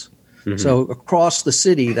unions. Mm-hmm. So across the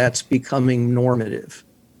city, that's becoming normative.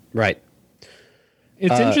 Right.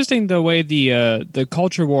 It's interesting the way the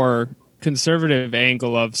culture war conservative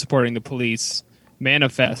angle of supporting the police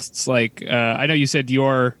manifests. Like, I know you said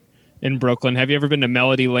you're in Brooklyn. Have you ever been to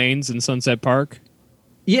Melody Lanes in Sunset Park?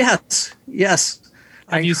 Yes.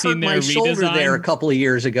 Have you seen their redesign? I hurt my shoulder there a couple of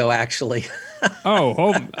years ago, actually.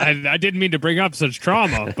 I didn't mean to bring up such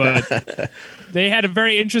trauma, but they had a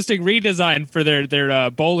very interesting redesign for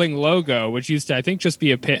their bowling logo, which used to, I think, just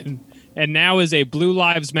be a pin, and now is a Blue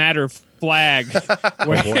Lives Matter flag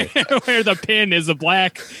where the pin is a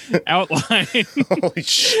black outline. Holy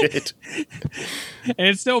shit. And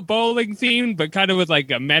it's still bowling themed, but kind of with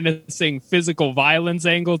like a menacing physical violence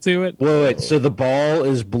angle to it. Wait, so the ball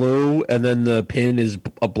is blue and then the pin is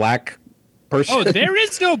a black person? Oh, there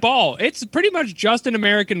is no ball. It's pretty much just an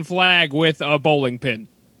American flag with a bowling pin.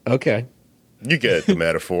 Okay. You get the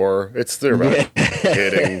metaphor. They're about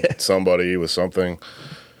hitting somebody with something.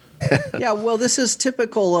 Yeah, well, this is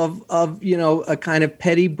typical of a kind of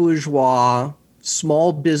petty bourgeois,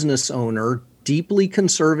 small business owner, deeply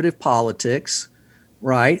conservative politics,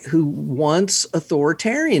 right? Who wants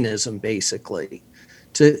authoritarianism, basically,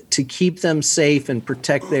 to keep them safe and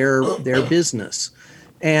protect their business.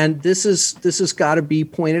 And this has got to be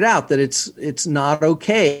pointed out, that it's not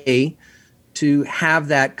okay to have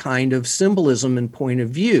that kind of symbolism and point of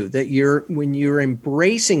view. That when you're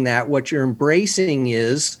embracing that, what you're embracing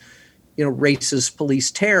is, racist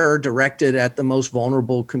police terror directed at the most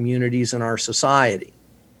vulnerable communities in our society.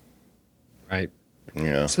 Right.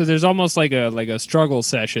 Yeah. So there's almost like a struggle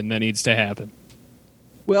session that needs to happen.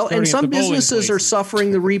 Well, and some businesses are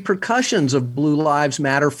suffering the repercussions of Blue Lives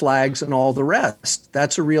Matter flags and all the rest.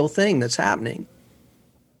 That's a real thing that's happening.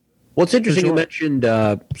 Well, it's interesting you mentioned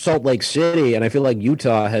Salt Lake City, and I feel like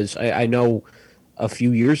Utah has, I know a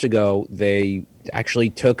few years ago, they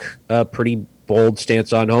actually took a pretty bold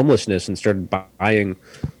stance on homelessness and started buying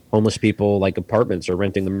homeless people like apartments or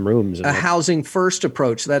renting them rooms. A housing first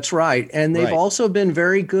approach. That's right. And they've also been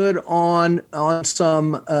very good on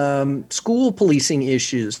some school policing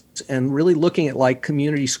issues, and really looking at like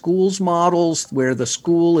community schools models where the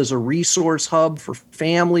school is a resource hub for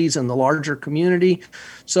families and the larger community.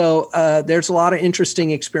 So there's a lot of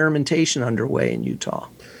interesting experimentation underway in Utah.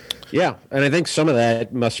 Yeah, and I think some of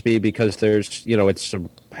that must be because there's, it's a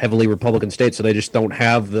heavily Republican state, so they just don't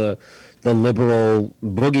have the liberal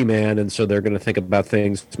boogeyman, and so they're going to think about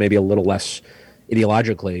things maybe a little less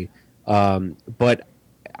ideologically. But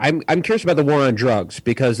I'm curious about the war on drugs,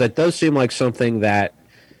 because that does seem like something that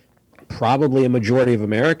probably a majority of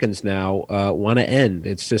Americans now want to end.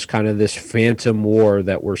 It's just kind of this phantom war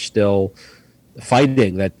that we're still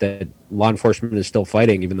fighting, that law enforcement is still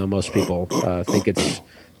fighting, even though most people think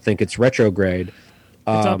it's retrograde.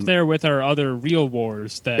 It's up there with our other real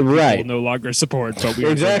wars that people no longer support. But we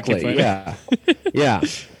exactly, yeah.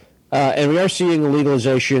 And we are seeing a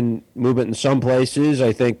legalization movement in some places.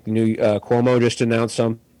 I think Cuomo just announced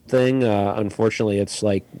something. Unfortunately, it's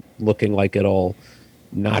like looking like it'll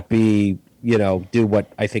not be, do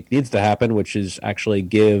what I think needs to happen, which is actually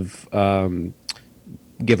give a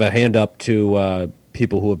hand up to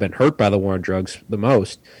people who have been hurt by the war on drugs the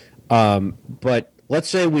most. But let's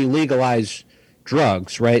say we legalize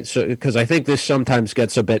drugs, right? So, because I think this sometimes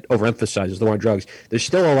gets a bit overemphasized, the war on drugs. There's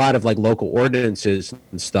still a lot of like local ordinances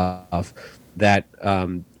and stuff that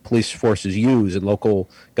police forces use and local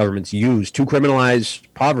governments use to criminalize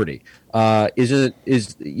poverty.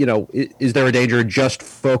 Is there a danger just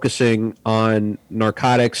focusing on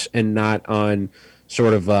narcotics and not on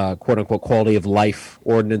sort of quote unquote quality of life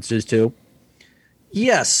ordinances too?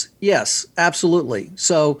 Yes, absolutely.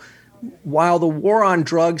 So while the war on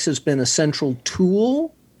drugs has been a central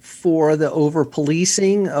tool for the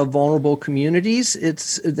over-policing of vulnerable communities,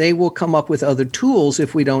 they will come up with other tools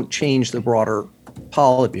if we don't change the broader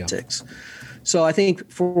politics. Yeah. So I think,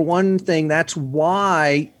 for one thing, that's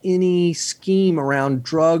why any scheme around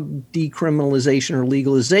drug decriminalization or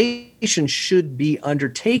legalization should be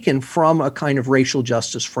undertaken from a kind of racial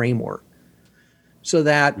justice framework, so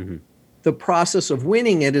that the process of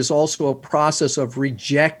winning it is also a process of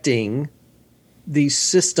rejecting these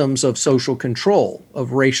systems of social control, of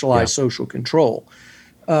racialized social control.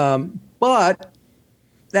 But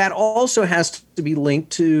that also has to be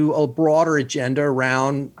linked to a broader agenda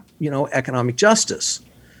around, economic justice.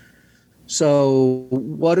 So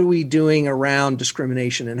what are we doing around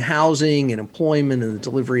discrimination in housing and employment and the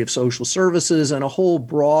delivery of social services and a whole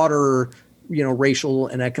broader, racial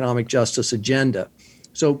and economic justice agenda?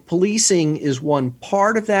 So policing is one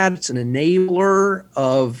part of that. It's an enabler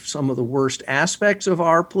of some of the worst aspects of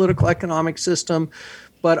our political economic system.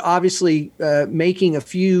 But obviously, making a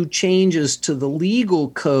few changes to the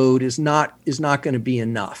legal code is not going to be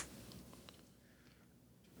enough.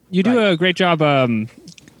 You do a great job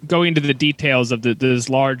going into the details of this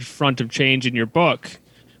large front of change in your book,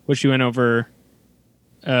 which you went over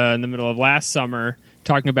in the middle of last summer,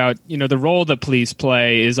 talking about the role that police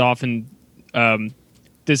play is often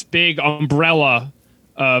this big umbrella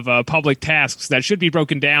of public tasks that should be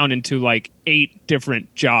broken down into like 8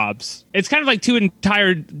 different jobs. It's kind of like 2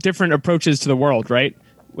 entire different approaches to the world, right?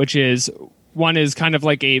 Which is, one is kind of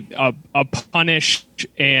like a punish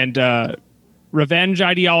and revenge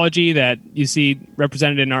ideology that you see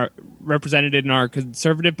represented in our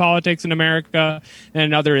conservative politics in America, and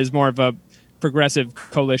another is more of a progressive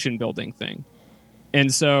coalition building thing.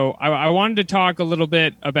 And so I wanted to talk a little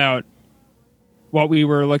bit about what we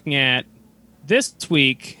were looking at this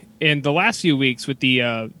week in the last few weeks with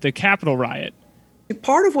the Capitol riot.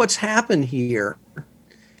 Part of what's happened here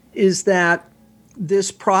is that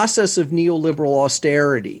this process of neoliberal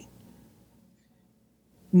austerity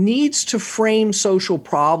needs to frame social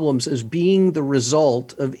problems as being the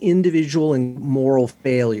result of individual and moral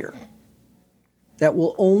failure that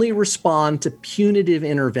will only respond to punitive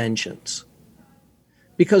interventions.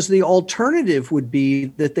 Because the alternative would be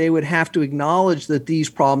that they would have to acknowledge that these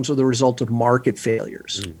problems are the result of market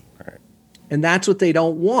failures. Right. And that's what they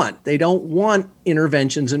don't want. They don't want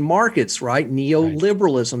interventions in markets, right?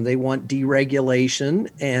 Neoliberalism. Right. They want deregulation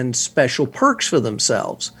and special perks for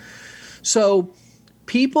themselves. So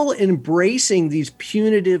people embracing these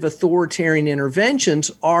punitive authoritarian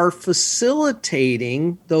interventions are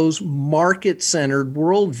facilitating those market-centered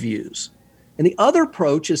worldviews. And the other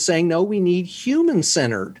approach is saying, no, we need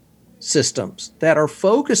human-centered systems that are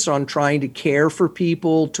focused on trying to care for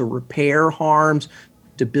people, to repair harms,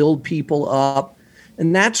 to build people up.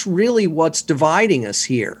 And that's really what's dividing us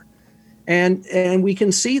here. And we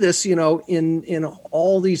can see this, in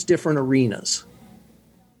all these different arenas.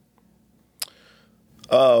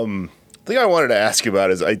 The thing I wanted to ask you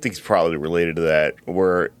about is, I think it's probably related to that,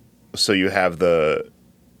 so you have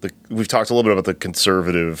we've talked a little bit about the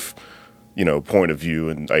conservative point of view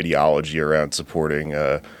and ideology around supporting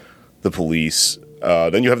the police.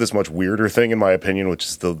 Then you have this much weirder thing, in my opinion, which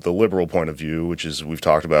is the liberal point of view, which is, we've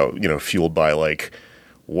talked about, fueled by like,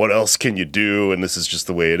 what else can you do? And this is just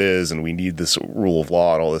the way it is. And we need this rule of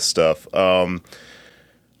law and all this stuff.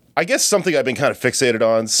 I guess something I've been kind of fixated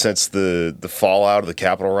on since the fallout of the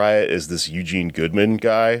Capitol riot is this Eugene Goodman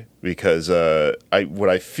guy, because what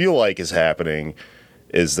I feel like is happening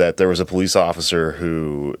is that there was a police officer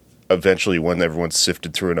who eventually, when everyone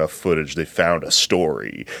sifted through enough footage, they found a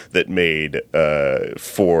story that made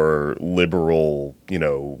for liberal,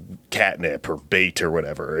 catnip or bait or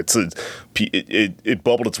whatever. It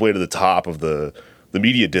bubbled its way to the top of the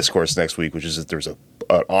media discourse next week, which is that there's an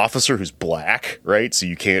officer who's black, right? So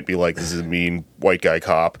you can't be like, this is a mean white guy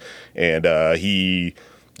cop, and he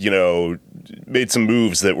made some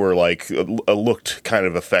moves that were like looked kind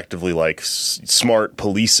of effectively like smart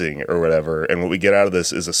policing or whatever. And what we get out of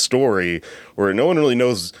this is a story where no one really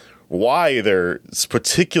knows why they're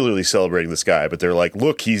particularly celebrating this guy, but they're like,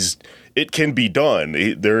 look, it can be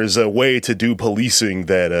done. There is a way to do policing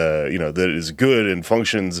that that is good and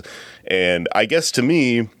functions. And I guess to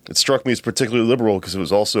me, it struck me as particularly liberal because it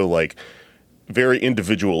was also like very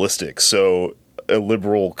individualistic. So a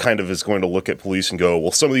liberal kind of is going to look at police and go,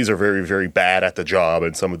 well, some of these are very, very bad at the job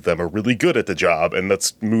and some of them are really good at the job. And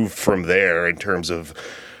let's move from there in terms of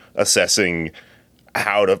assessing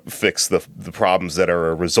how to fix the problems that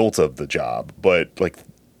are a result of the job. But like,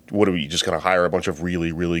 what are we just going to hire a bunch of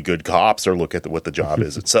really, really good cops or look at what the job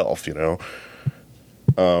is itself, you know?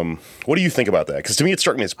 What do you think about that? Because to me, it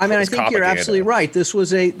struck me as I think you're absolutely right. This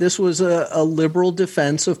was a liberal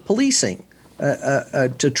defense of policing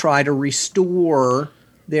to try to restore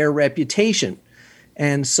their reputation,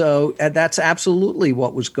 and so that's absolutely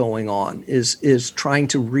what was going on. Is trying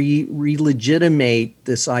to re-legitimate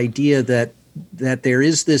this idea that there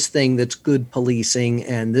is this thing that's good policing,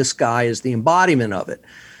 and this guy is the embodiment of it.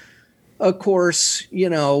 Of course,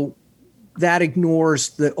 that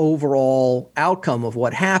ignores the overall outcome of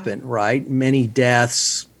what happened, right? Many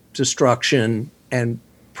deaths, destruction, and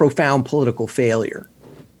profound political failure.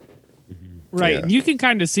 Right. Yeah. And you can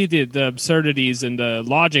kind of see the absurdities and the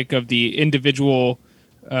logic of the individual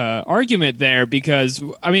argument there, because,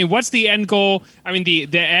 I mean, what's the end goal? I mean, the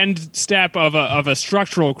end step of a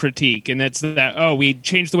structural critique, and that's that, we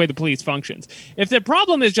changed the way the police functions. If the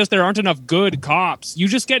problem is just there aren't enough good cops, you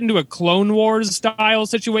just get into a Clone Wars style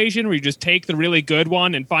situation where you just take the really good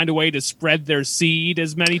one and find a way to spread their seed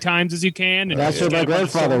as many times as you can. And that's what my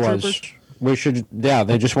grandfather was. We should,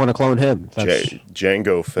 they just want to clone him. That's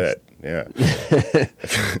Jango Fett, yeah.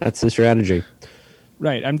 That's the strategy.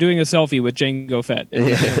 Right, I'm doing a selfie with Jango Fett.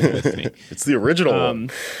 It's the original one.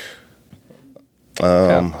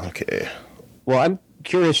 Okay. Well, I'm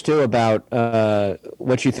curious too about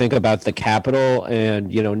what you think about the Capitol, and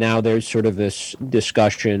now there's sort of this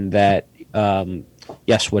discussion that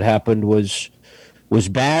yes, what happened was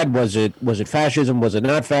bad. Was it fascism? Was it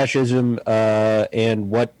not fascism? And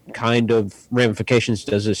what kind of ramifications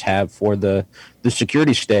does this have for the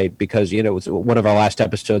security state? Because one of our last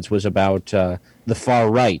episodes was about the far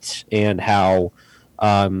right and how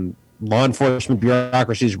law enforcement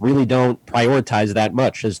bureaucracies really don't prioritize that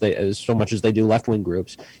much as so much as they do left-wing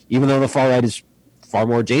groups, even though the far right is far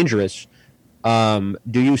more dangerous. Do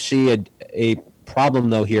you see a problem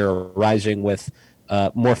though here arising with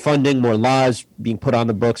more funding, more laws being put on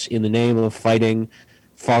the books in the name of fighting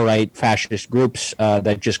far-right fascist groups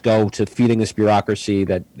that just go to feeding this bureaucracy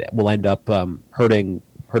that will end up hurting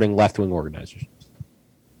left-wing organizers?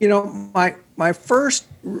 My first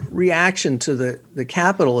reaction to the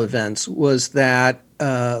Capitol events was that,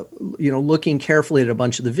 looking carefully at a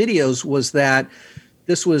bunch of the videos, was that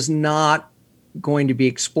this was not going to be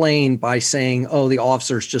explained by saying, oh, the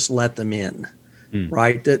officers just let them in.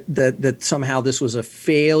 Right, that somehow this was a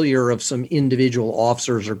failure of some individual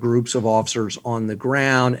officers or groups of officers on the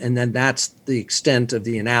ground, and then that's the extent of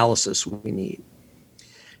the analysis we need.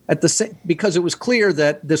 Because it was clear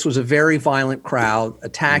that this was a very violent crowd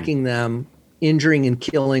attacking them, injuring and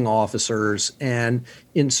killing officers, and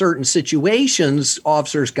in certain situations,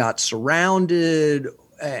 officers got surrounded,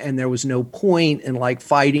 and there was no point in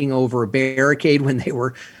fighting over a barricade when they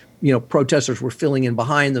were, protesters were filling in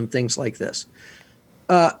behind them, things like this.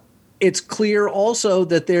 It's clear also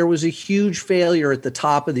that there was a huge failure at the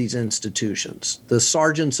top of these institutions. The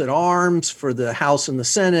sergeants at arms for the House and the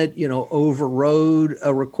Senate, overrode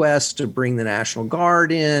a request to bring the National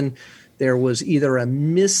Guard in. There was either a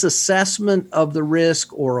misassessment of the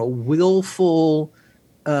risk or a willful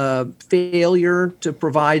failure to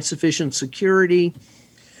provide sufficient security.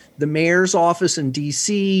 The mayor's office in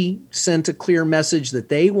D.C. sent a clear message that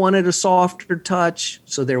they wanted a softer touch,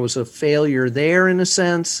 so there was a failure there in a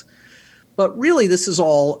sense. But really, this is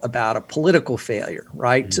all about a political failure,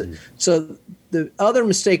 right? Mm-hmm. So the other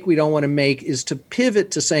mistake we don't want to make is to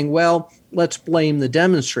pivot to saying, well, let's blame the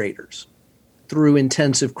demonstrators through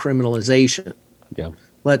intensive criminalization. Yeah.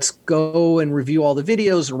 Let's go and review all the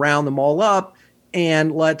videos, round them all up,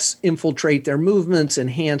 and let's infiltrate their movements,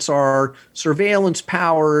 enhance our surveillance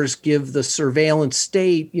powers, give the surveillance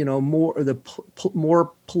state,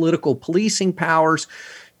 more political policing powers,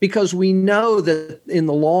 because we know that in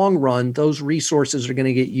the long run, those resources are going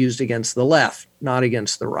to get used against the left, not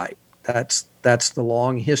against the right. That's the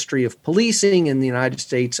long history of policing in the United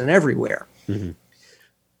States and everywhere. Mm-hmm.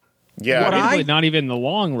 Yeah, not even in the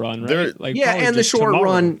long run, right? And the short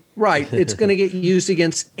run, right? It's going to get used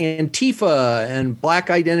against Antifa and Black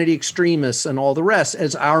identity extremists and all the rest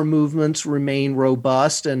as our movements remain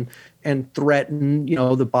robust and threaten,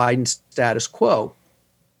 the Biden status quo.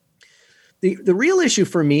 The real issue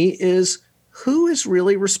for me is who is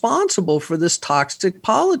really responsible for this toxic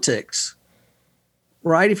politics,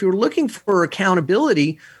 right? If you're looking for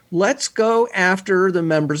accountability, let's go after the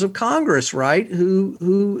members of Congress, right,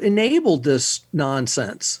 who enabled this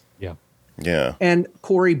nonsense. Yeah. Yeah. And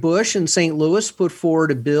Cori Bush in St. Louis put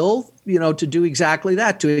forward a bill, to do exactly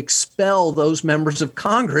that, to expel those members of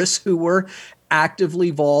Congress who were actively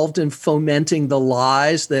involved in fomenting the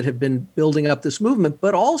lies that have been building up this movement,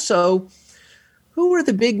 but also who are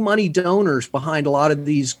the big money donors behind a lot of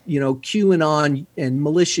these, QAnon and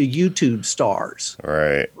militia YouTube stars?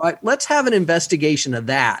 Right. Let's have an investigation of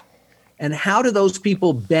that. And how do those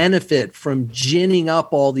people benefit from ginning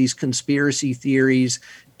up all these conspiracy theories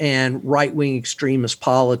and right-wing extremist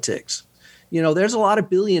politics? There's a lot of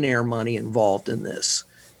billionaire money involved in this.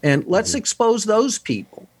 And let's expose those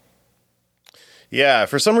people. Yeah,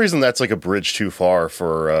 for some reason that's like a bridge too far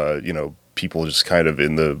for people just kind of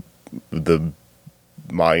in the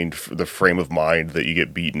frame of mind that you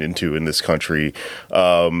get beaten into in this country.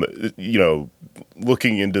 Looking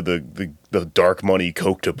into the dark money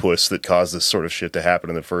coctopus that caused this sort of shit to happen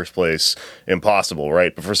in the first place, impossible,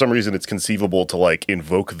 right? But for some reason it's conceivable to like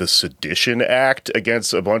invoke the Sedition Act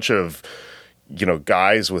against a bunch of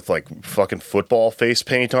guys with like fucking football face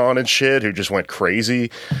paint on and shit who just went crazy.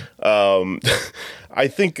 I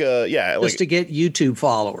think, just to get YouTube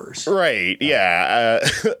followers, right? Yeah,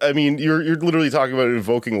 I mean, you're literally talking about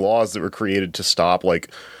invoking laws that were created to stop like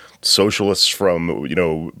socialists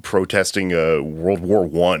from protesting World War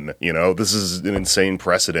I. This is an insane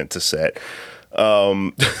precedent to set.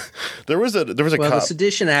 There was a the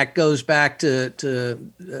Sedition Act goes back to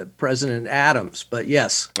President Adams, but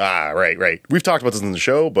yes. Right. We've talked about this in the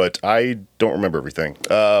show, but I don't remember everything.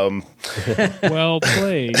 Well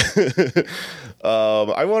played.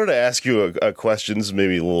 I wanted to ask you a question,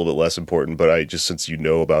 maybe a little bit less important, but since you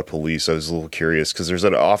know about police, I was a little curious because there's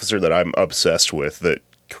an officer that I'm obsessed with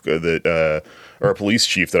or a police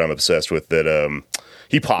chief that I'm obsessed with that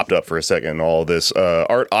he popped up for a second in all of this.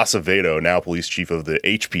 Art Acevedo, now police chief of the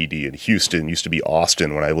HPD in Houston, used to be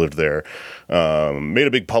Austin when I lived there, made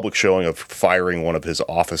a big public showing of firing one of his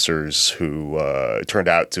officers who turned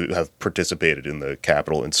out to have participated in the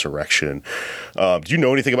Capitol insurrection. Do you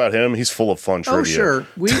know anything about him? He's full of fun trivia. Oh, sure.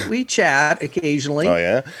 We chat occasionally. Oh,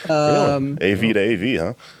 yeah? AV to AV,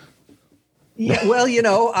 huh? Yeah, well,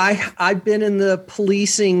 I've been in the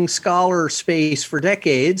policing scholar space for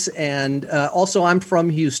decades, and also I'm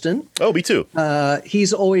from Houston. Oh, me too.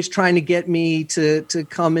 He's always trying to get me to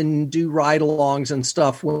come and do ride-alongs and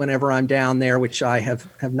stuff whenever I'm down there, which I have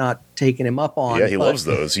not taken him up on. Yeah, he loves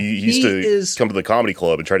those. He used to come to the comedy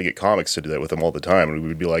club and try to get comics to do that with him all the time, and we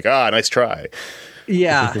would be like, nice try.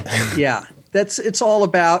 Yeah. It's all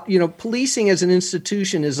about, policing as an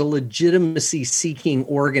institution is a legitimacy-seeking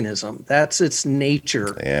organism. That's its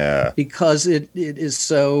nature. Yeah. Because it is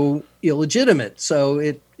so illegitimate. So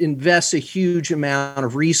it invests a huge amount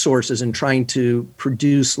of resources in trying to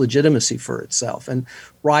produce legitimacy for itself. And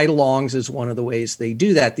ride-alongs is one of the ways they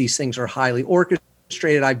do that. These things are highly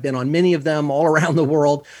orchestrated. I've been on many of them all around the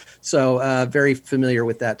world. So very familiar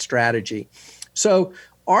with that strategy. So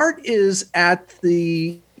Art is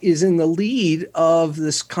in the lead of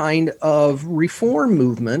this kind of reform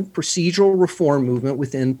movement, procedural reform movement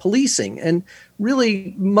within policing. And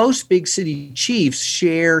really, most big city chiefs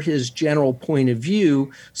share his general point of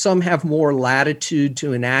view. Some have more latitude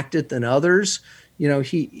to enact it than others.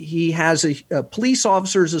 He has a police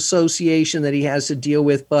officers association that he has to deal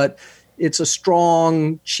with, but it's a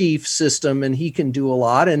strong chief system and he can do a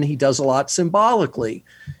lot, and he does a lot symbolically.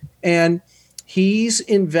 And he's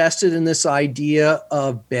invested in this idea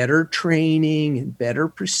of better training and better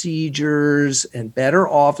procedures, and better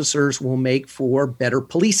officers will make for better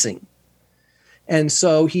policing. And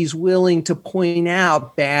so he's willing to point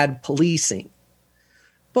out bad policing.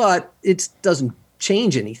 But it doesn't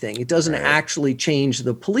change anything. It doesn't actually change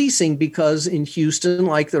the policing, because in Houston,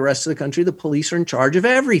 like the rest of the country, the police are in charge of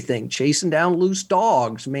everything, chasing down loose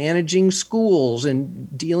dogs, managing schools,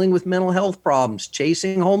 and dealing with mental health problems,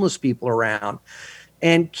 chasing homeless people around,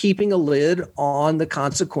 and keeping a lid on the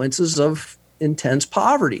consequences of intense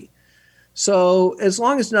poverty. So as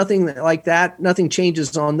long as nothing like that, nothing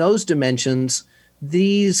changes on those dimensions,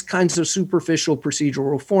 these kinds of superficial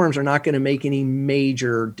procedural reforms are not going to make any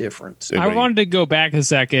major difference. I wanted to go back a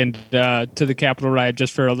second to the Capitol riot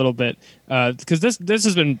just for a little bit, because this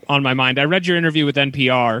has been on my mind. I read your interview with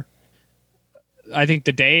NPR, I think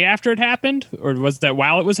the day after it happened, or was that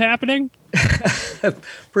while it was happening?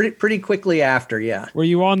 pretty quickly after, yeah. Were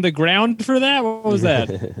you on the ground for that? What was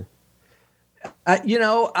that?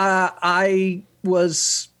 I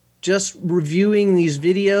was just reviewing these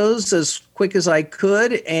videos as quick as I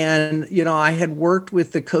could. And, I had worked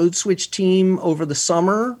with the Code Switch team over the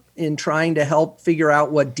summer in trying to help figure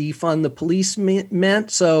out what defund the police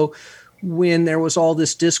meant. So when there was all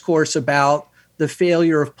this discourse about the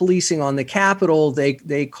failure of policing on the Capitol,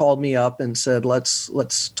 they called me up and said,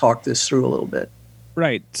 let's talk this through a little bit.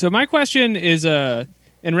 Right. So my question is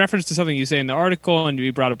in reference to something you say in the article and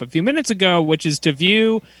you brought up a few minutes ago, which is to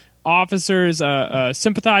view officers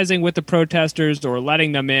sympathizing with the protesters or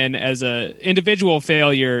letting them in as a individual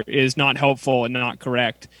failure is not helpful and not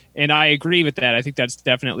correct. And I agree with that. I think that's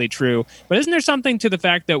definitely true. But isn't there something to the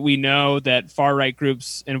fact that we know that far-right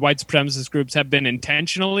groups and white supremacist groups have been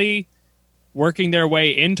intentionally working their way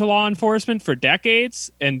into law enforcement for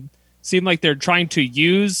decades and seem like they're trying to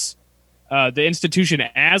use the institution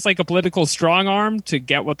as like a political strong arm to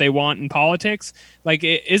get what they want in politics? Like,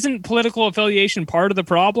 isn't political affiliation part of the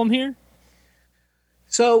problem here?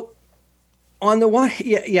 So on the one,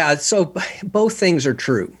 so both things are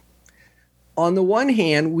true. On the one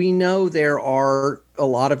hand, we know there are a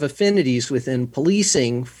lot of affinities within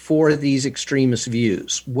policing for these extremist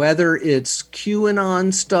views, whether it's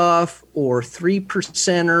QAnon stuff or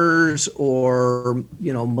 3%ers or,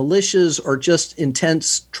 militias or just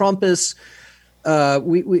intense Trumpists.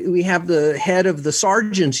 We have the head of the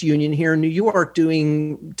Sergeants Union here in New York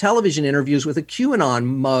doing television interviews with a QAnon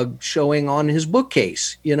mug showing on his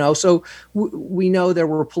bookcase, so we know there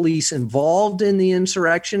were police involved in the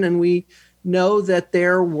insurrection, and we know that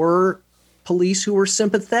there were police who were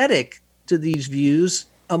sympathetic to these views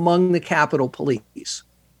among the Capitol Police.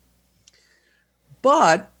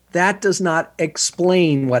 But that does not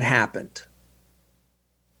explain what happened.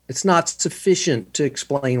 It's not sufficient to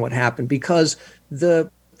explain what happened because the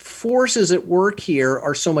forces at work here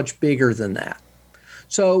are so much bigger than that.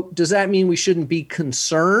 So does that mean we shouldn't be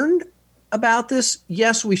concerned about this?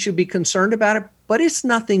 Yes, we should be concerned about it, but it's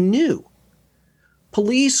nothing new.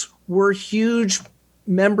 Police were a huge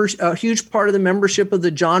part of the membership of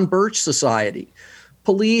the John Birch Society.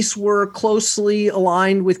 Police were closely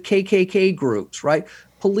aligned with KKK groups, right?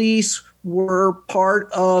 Police were part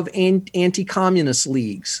of anti-communist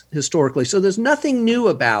leagues historically. So there's nothing new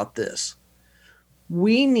about this.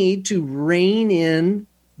 We need to rein in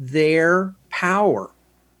their power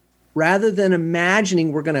rather than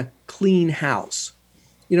imagining we're going to clean house.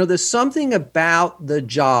 There's something about the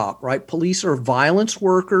job, right? Police are violence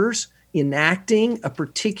workers enacting a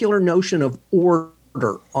particular notion of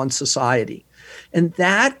order on society. And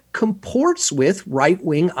that comports with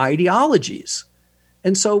right-wing ideologies.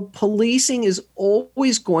 And so policing is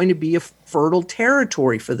always going to be a fertile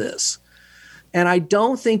territory for this. And I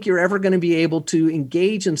don't think you're ever going to be able to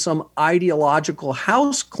engage in some ideological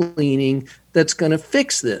house cleaning that's going to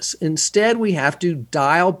fix this. Instead, we have to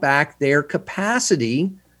dial back their capacity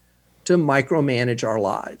to micromanage our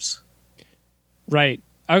lives. Right.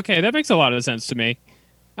 Okay, that makes a lot of sense to me.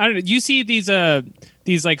 I don't know. You see these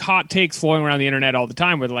like hot takes flowing around the internet all the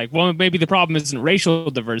time where they're like, well, maybe the problem isn't racial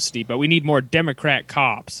diversity, but we need more Democrat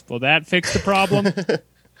cops. Will that fix the problem?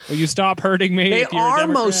 Will you stop hurting me? They are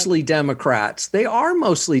mostly Democrats. They are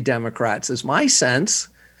mostly Democrats, is my sense.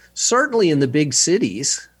 Certainly in the big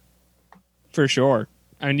cities. For sure.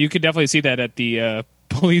 And you could definitely see that at the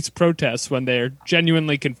police protests when they're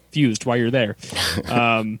genuinely confused why you're there.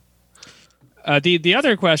 The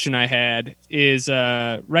other question I had is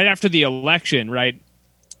right after the election, right?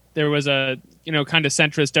 There was a kind of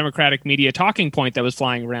centrist Democratic media talking point that was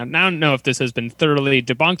flying around. Now, I don't know if this has been thoroughly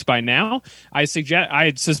debunked by now. I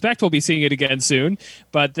suspect we'll be seeing it again soon.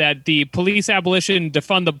 But that the police abolition,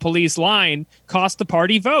 defund the police line cost the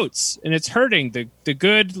party votes, and it's hurting the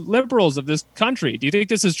good liberals of this country. Do you think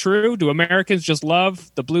this is true? Do Americans just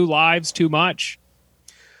love the blue lives too much?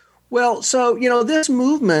 Well, so, this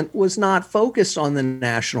movement was not focused on the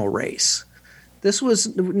national race.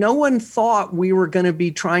 No one thought we were going to be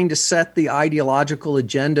trying to set the ideological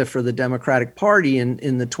agenda for the Democratic Party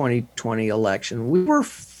in the 2020 election. We were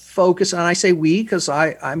focused, and I say we because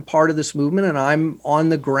I'm part of this movement and I'm on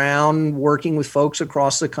the ground working with folks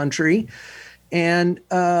across the country. And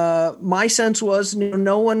my sense was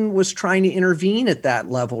no one was trying to intervene at that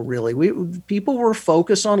level, really. People were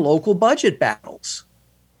focused on local budget battles,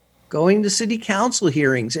 going to city council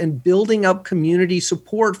hearings and building up community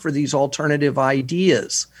support for these alternative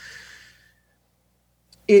ideas.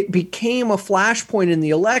 It became a flashpoint in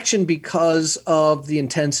the election because of the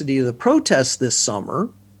intensity of the protests this summer.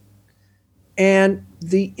 And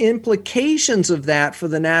the implications of that for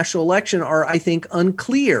the national election are, I think,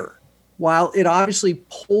 unclear. While it obviously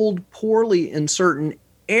polled poorly in certain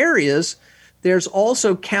areas, there's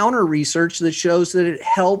also counter research that shows that it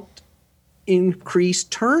helped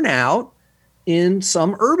increased turnout in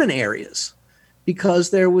some urban areas because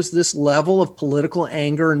there was this level of political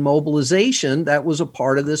anger and mobilization that was a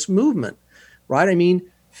part of this movement, right? I mean,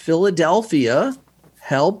 Philadelphia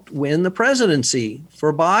helped win the presidency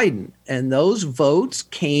for Biden. And those votes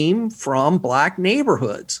came from black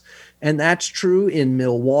neighborhoods. And that's true in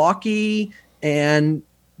Milwaukee and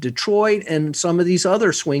Detroit and some of these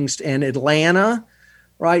other swings, and Atlanta,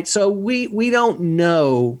 right? So we don't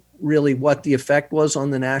know really what the effect was on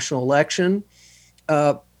the national election.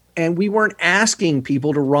 And we weren't asking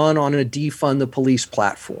people to run on a defund the police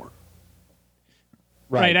platform.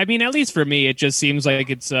 Right. I mean, at least for me, it just seems like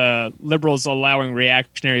it's liberals allowing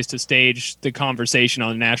reactionaries to stage the conversation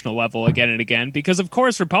on a national level again and again, because of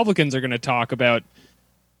course Republicans are going to talk about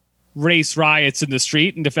race riots in the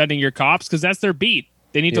street and defending your cops because that's their beat.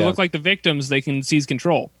 They need to look like the victims. They can seize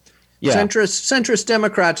control. Yeah. Centrist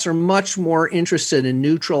Democrats are much more interested in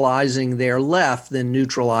neutralizing their left than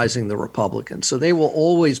neutralizing the Republicans. So they will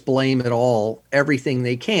always blame it all, everything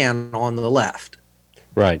they can, on the left.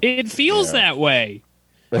 Right. It feels that way.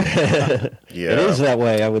 Yeah, It is that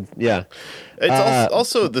way. I would. Yeah. It's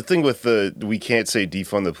also the thing with the we can't say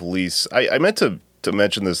defund the police. I meant to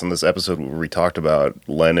mention this in this episode where we talked about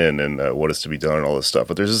Lenin and what is to be done and all this stuff.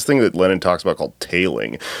 But there's this thing that Lenin talks about called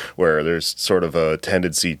tailing, where there's sort of a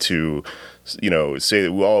tendency to, say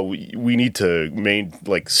that, well, we need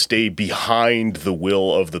to stay behind the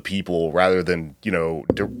will of the people rather than,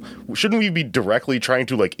 shouldn't we be directly trying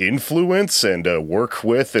to influence and work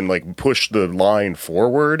with and push the line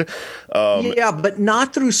forward? Yeah, but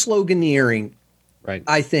not through sloganeering. Right.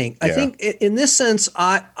 I think in this sense,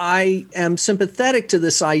 I am sympathetic to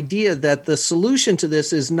this idea that the solution to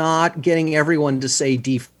this is not getting everyone to say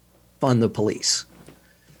defund the police.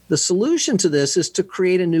 The solution to this is to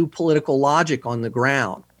create a new political logic on the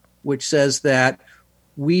ground, which says that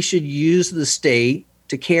we should use the state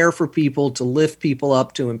to care for people, to lift people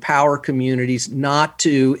up, to empower communities, not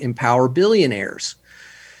to empower billionaires.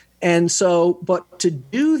 And so, but to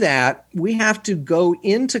do that, we have to go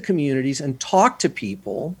into communities and talk to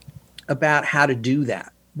people about how to do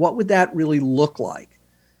that. What would that really look like?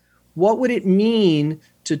 What would it mean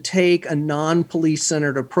to take a non-police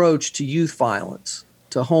centered approach to youth violence,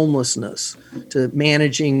 to homelessness, to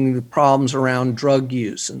managing the problems around drug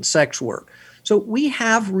use and sex work? So we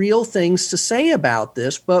have real things to say about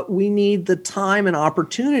this, but we need the time and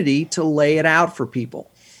opportunity to lay it out for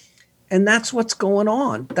people. And that's what's going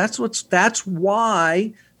on. That's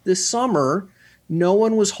why this summer no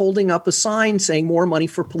one was holding up a sign saying more money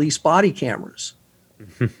for police body cameras.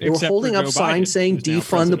 They were holding up signs saying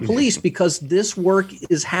defund the police because this work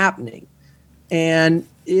is happening. And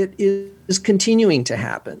it is continuing to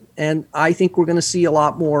happen. And I think we're going to see a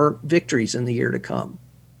lot more victories in the year to come.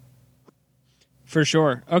 For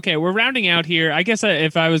sure. Okay, we're rounding out here. I guess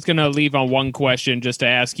if I was going to leave on one question just to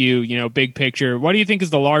ask you, big picture, what do you think is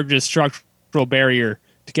the largest structural barrier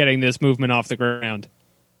to getting this movement off the ground?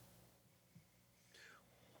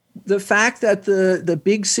 The fact that the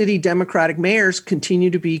big city Democratic mayors continue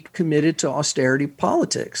to be committed to austerity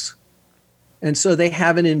politics. And so they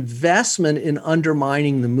have an investment in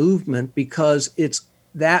undermining the movement because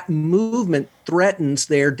that movement threatens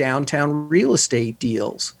their downtown real estate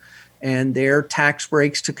deals and their tax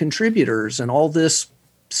breaks to contributors and all this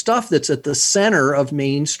stuff that's at the center of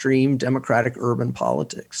mainstream Democratic urban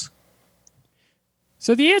politics.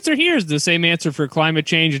 So the answer here is the same answer for climate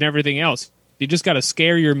change and everything else. You just got to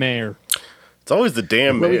scare your mayor. It's always the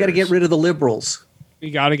damn Well, we got to mayors. get rid of the liberals. We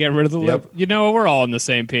got to get rid of the we're all on the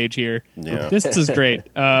same page here. Yeah. This is great.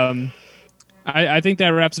 I think that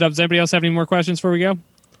wraps it up. Does anybody else have any more questions before we go?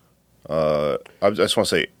 I just want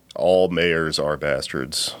to say all mayors are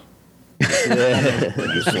bastards.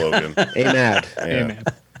 New slogan. Amen. Yeah.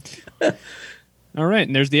 Amen. All right,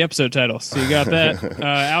 and there's the episode title. So you got that.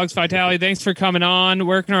 Alex Vitale, thanks for coming on.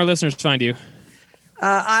 Where can our listeners find you?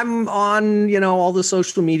 I'm on, all the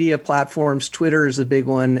social media platforms. Twitter is a big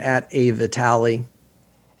one at @avitale.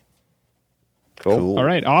 Cool. All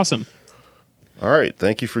right, awesome. All right.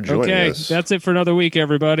 Thank you for joining Okay, us. that's it for another week,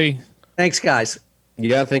 everybody. Thanks, guys.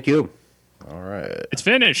 Yeah, thank you. All right. It's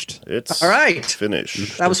finished. It's All right.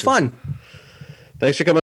 finished. That was fun. Thanks for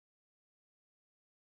coming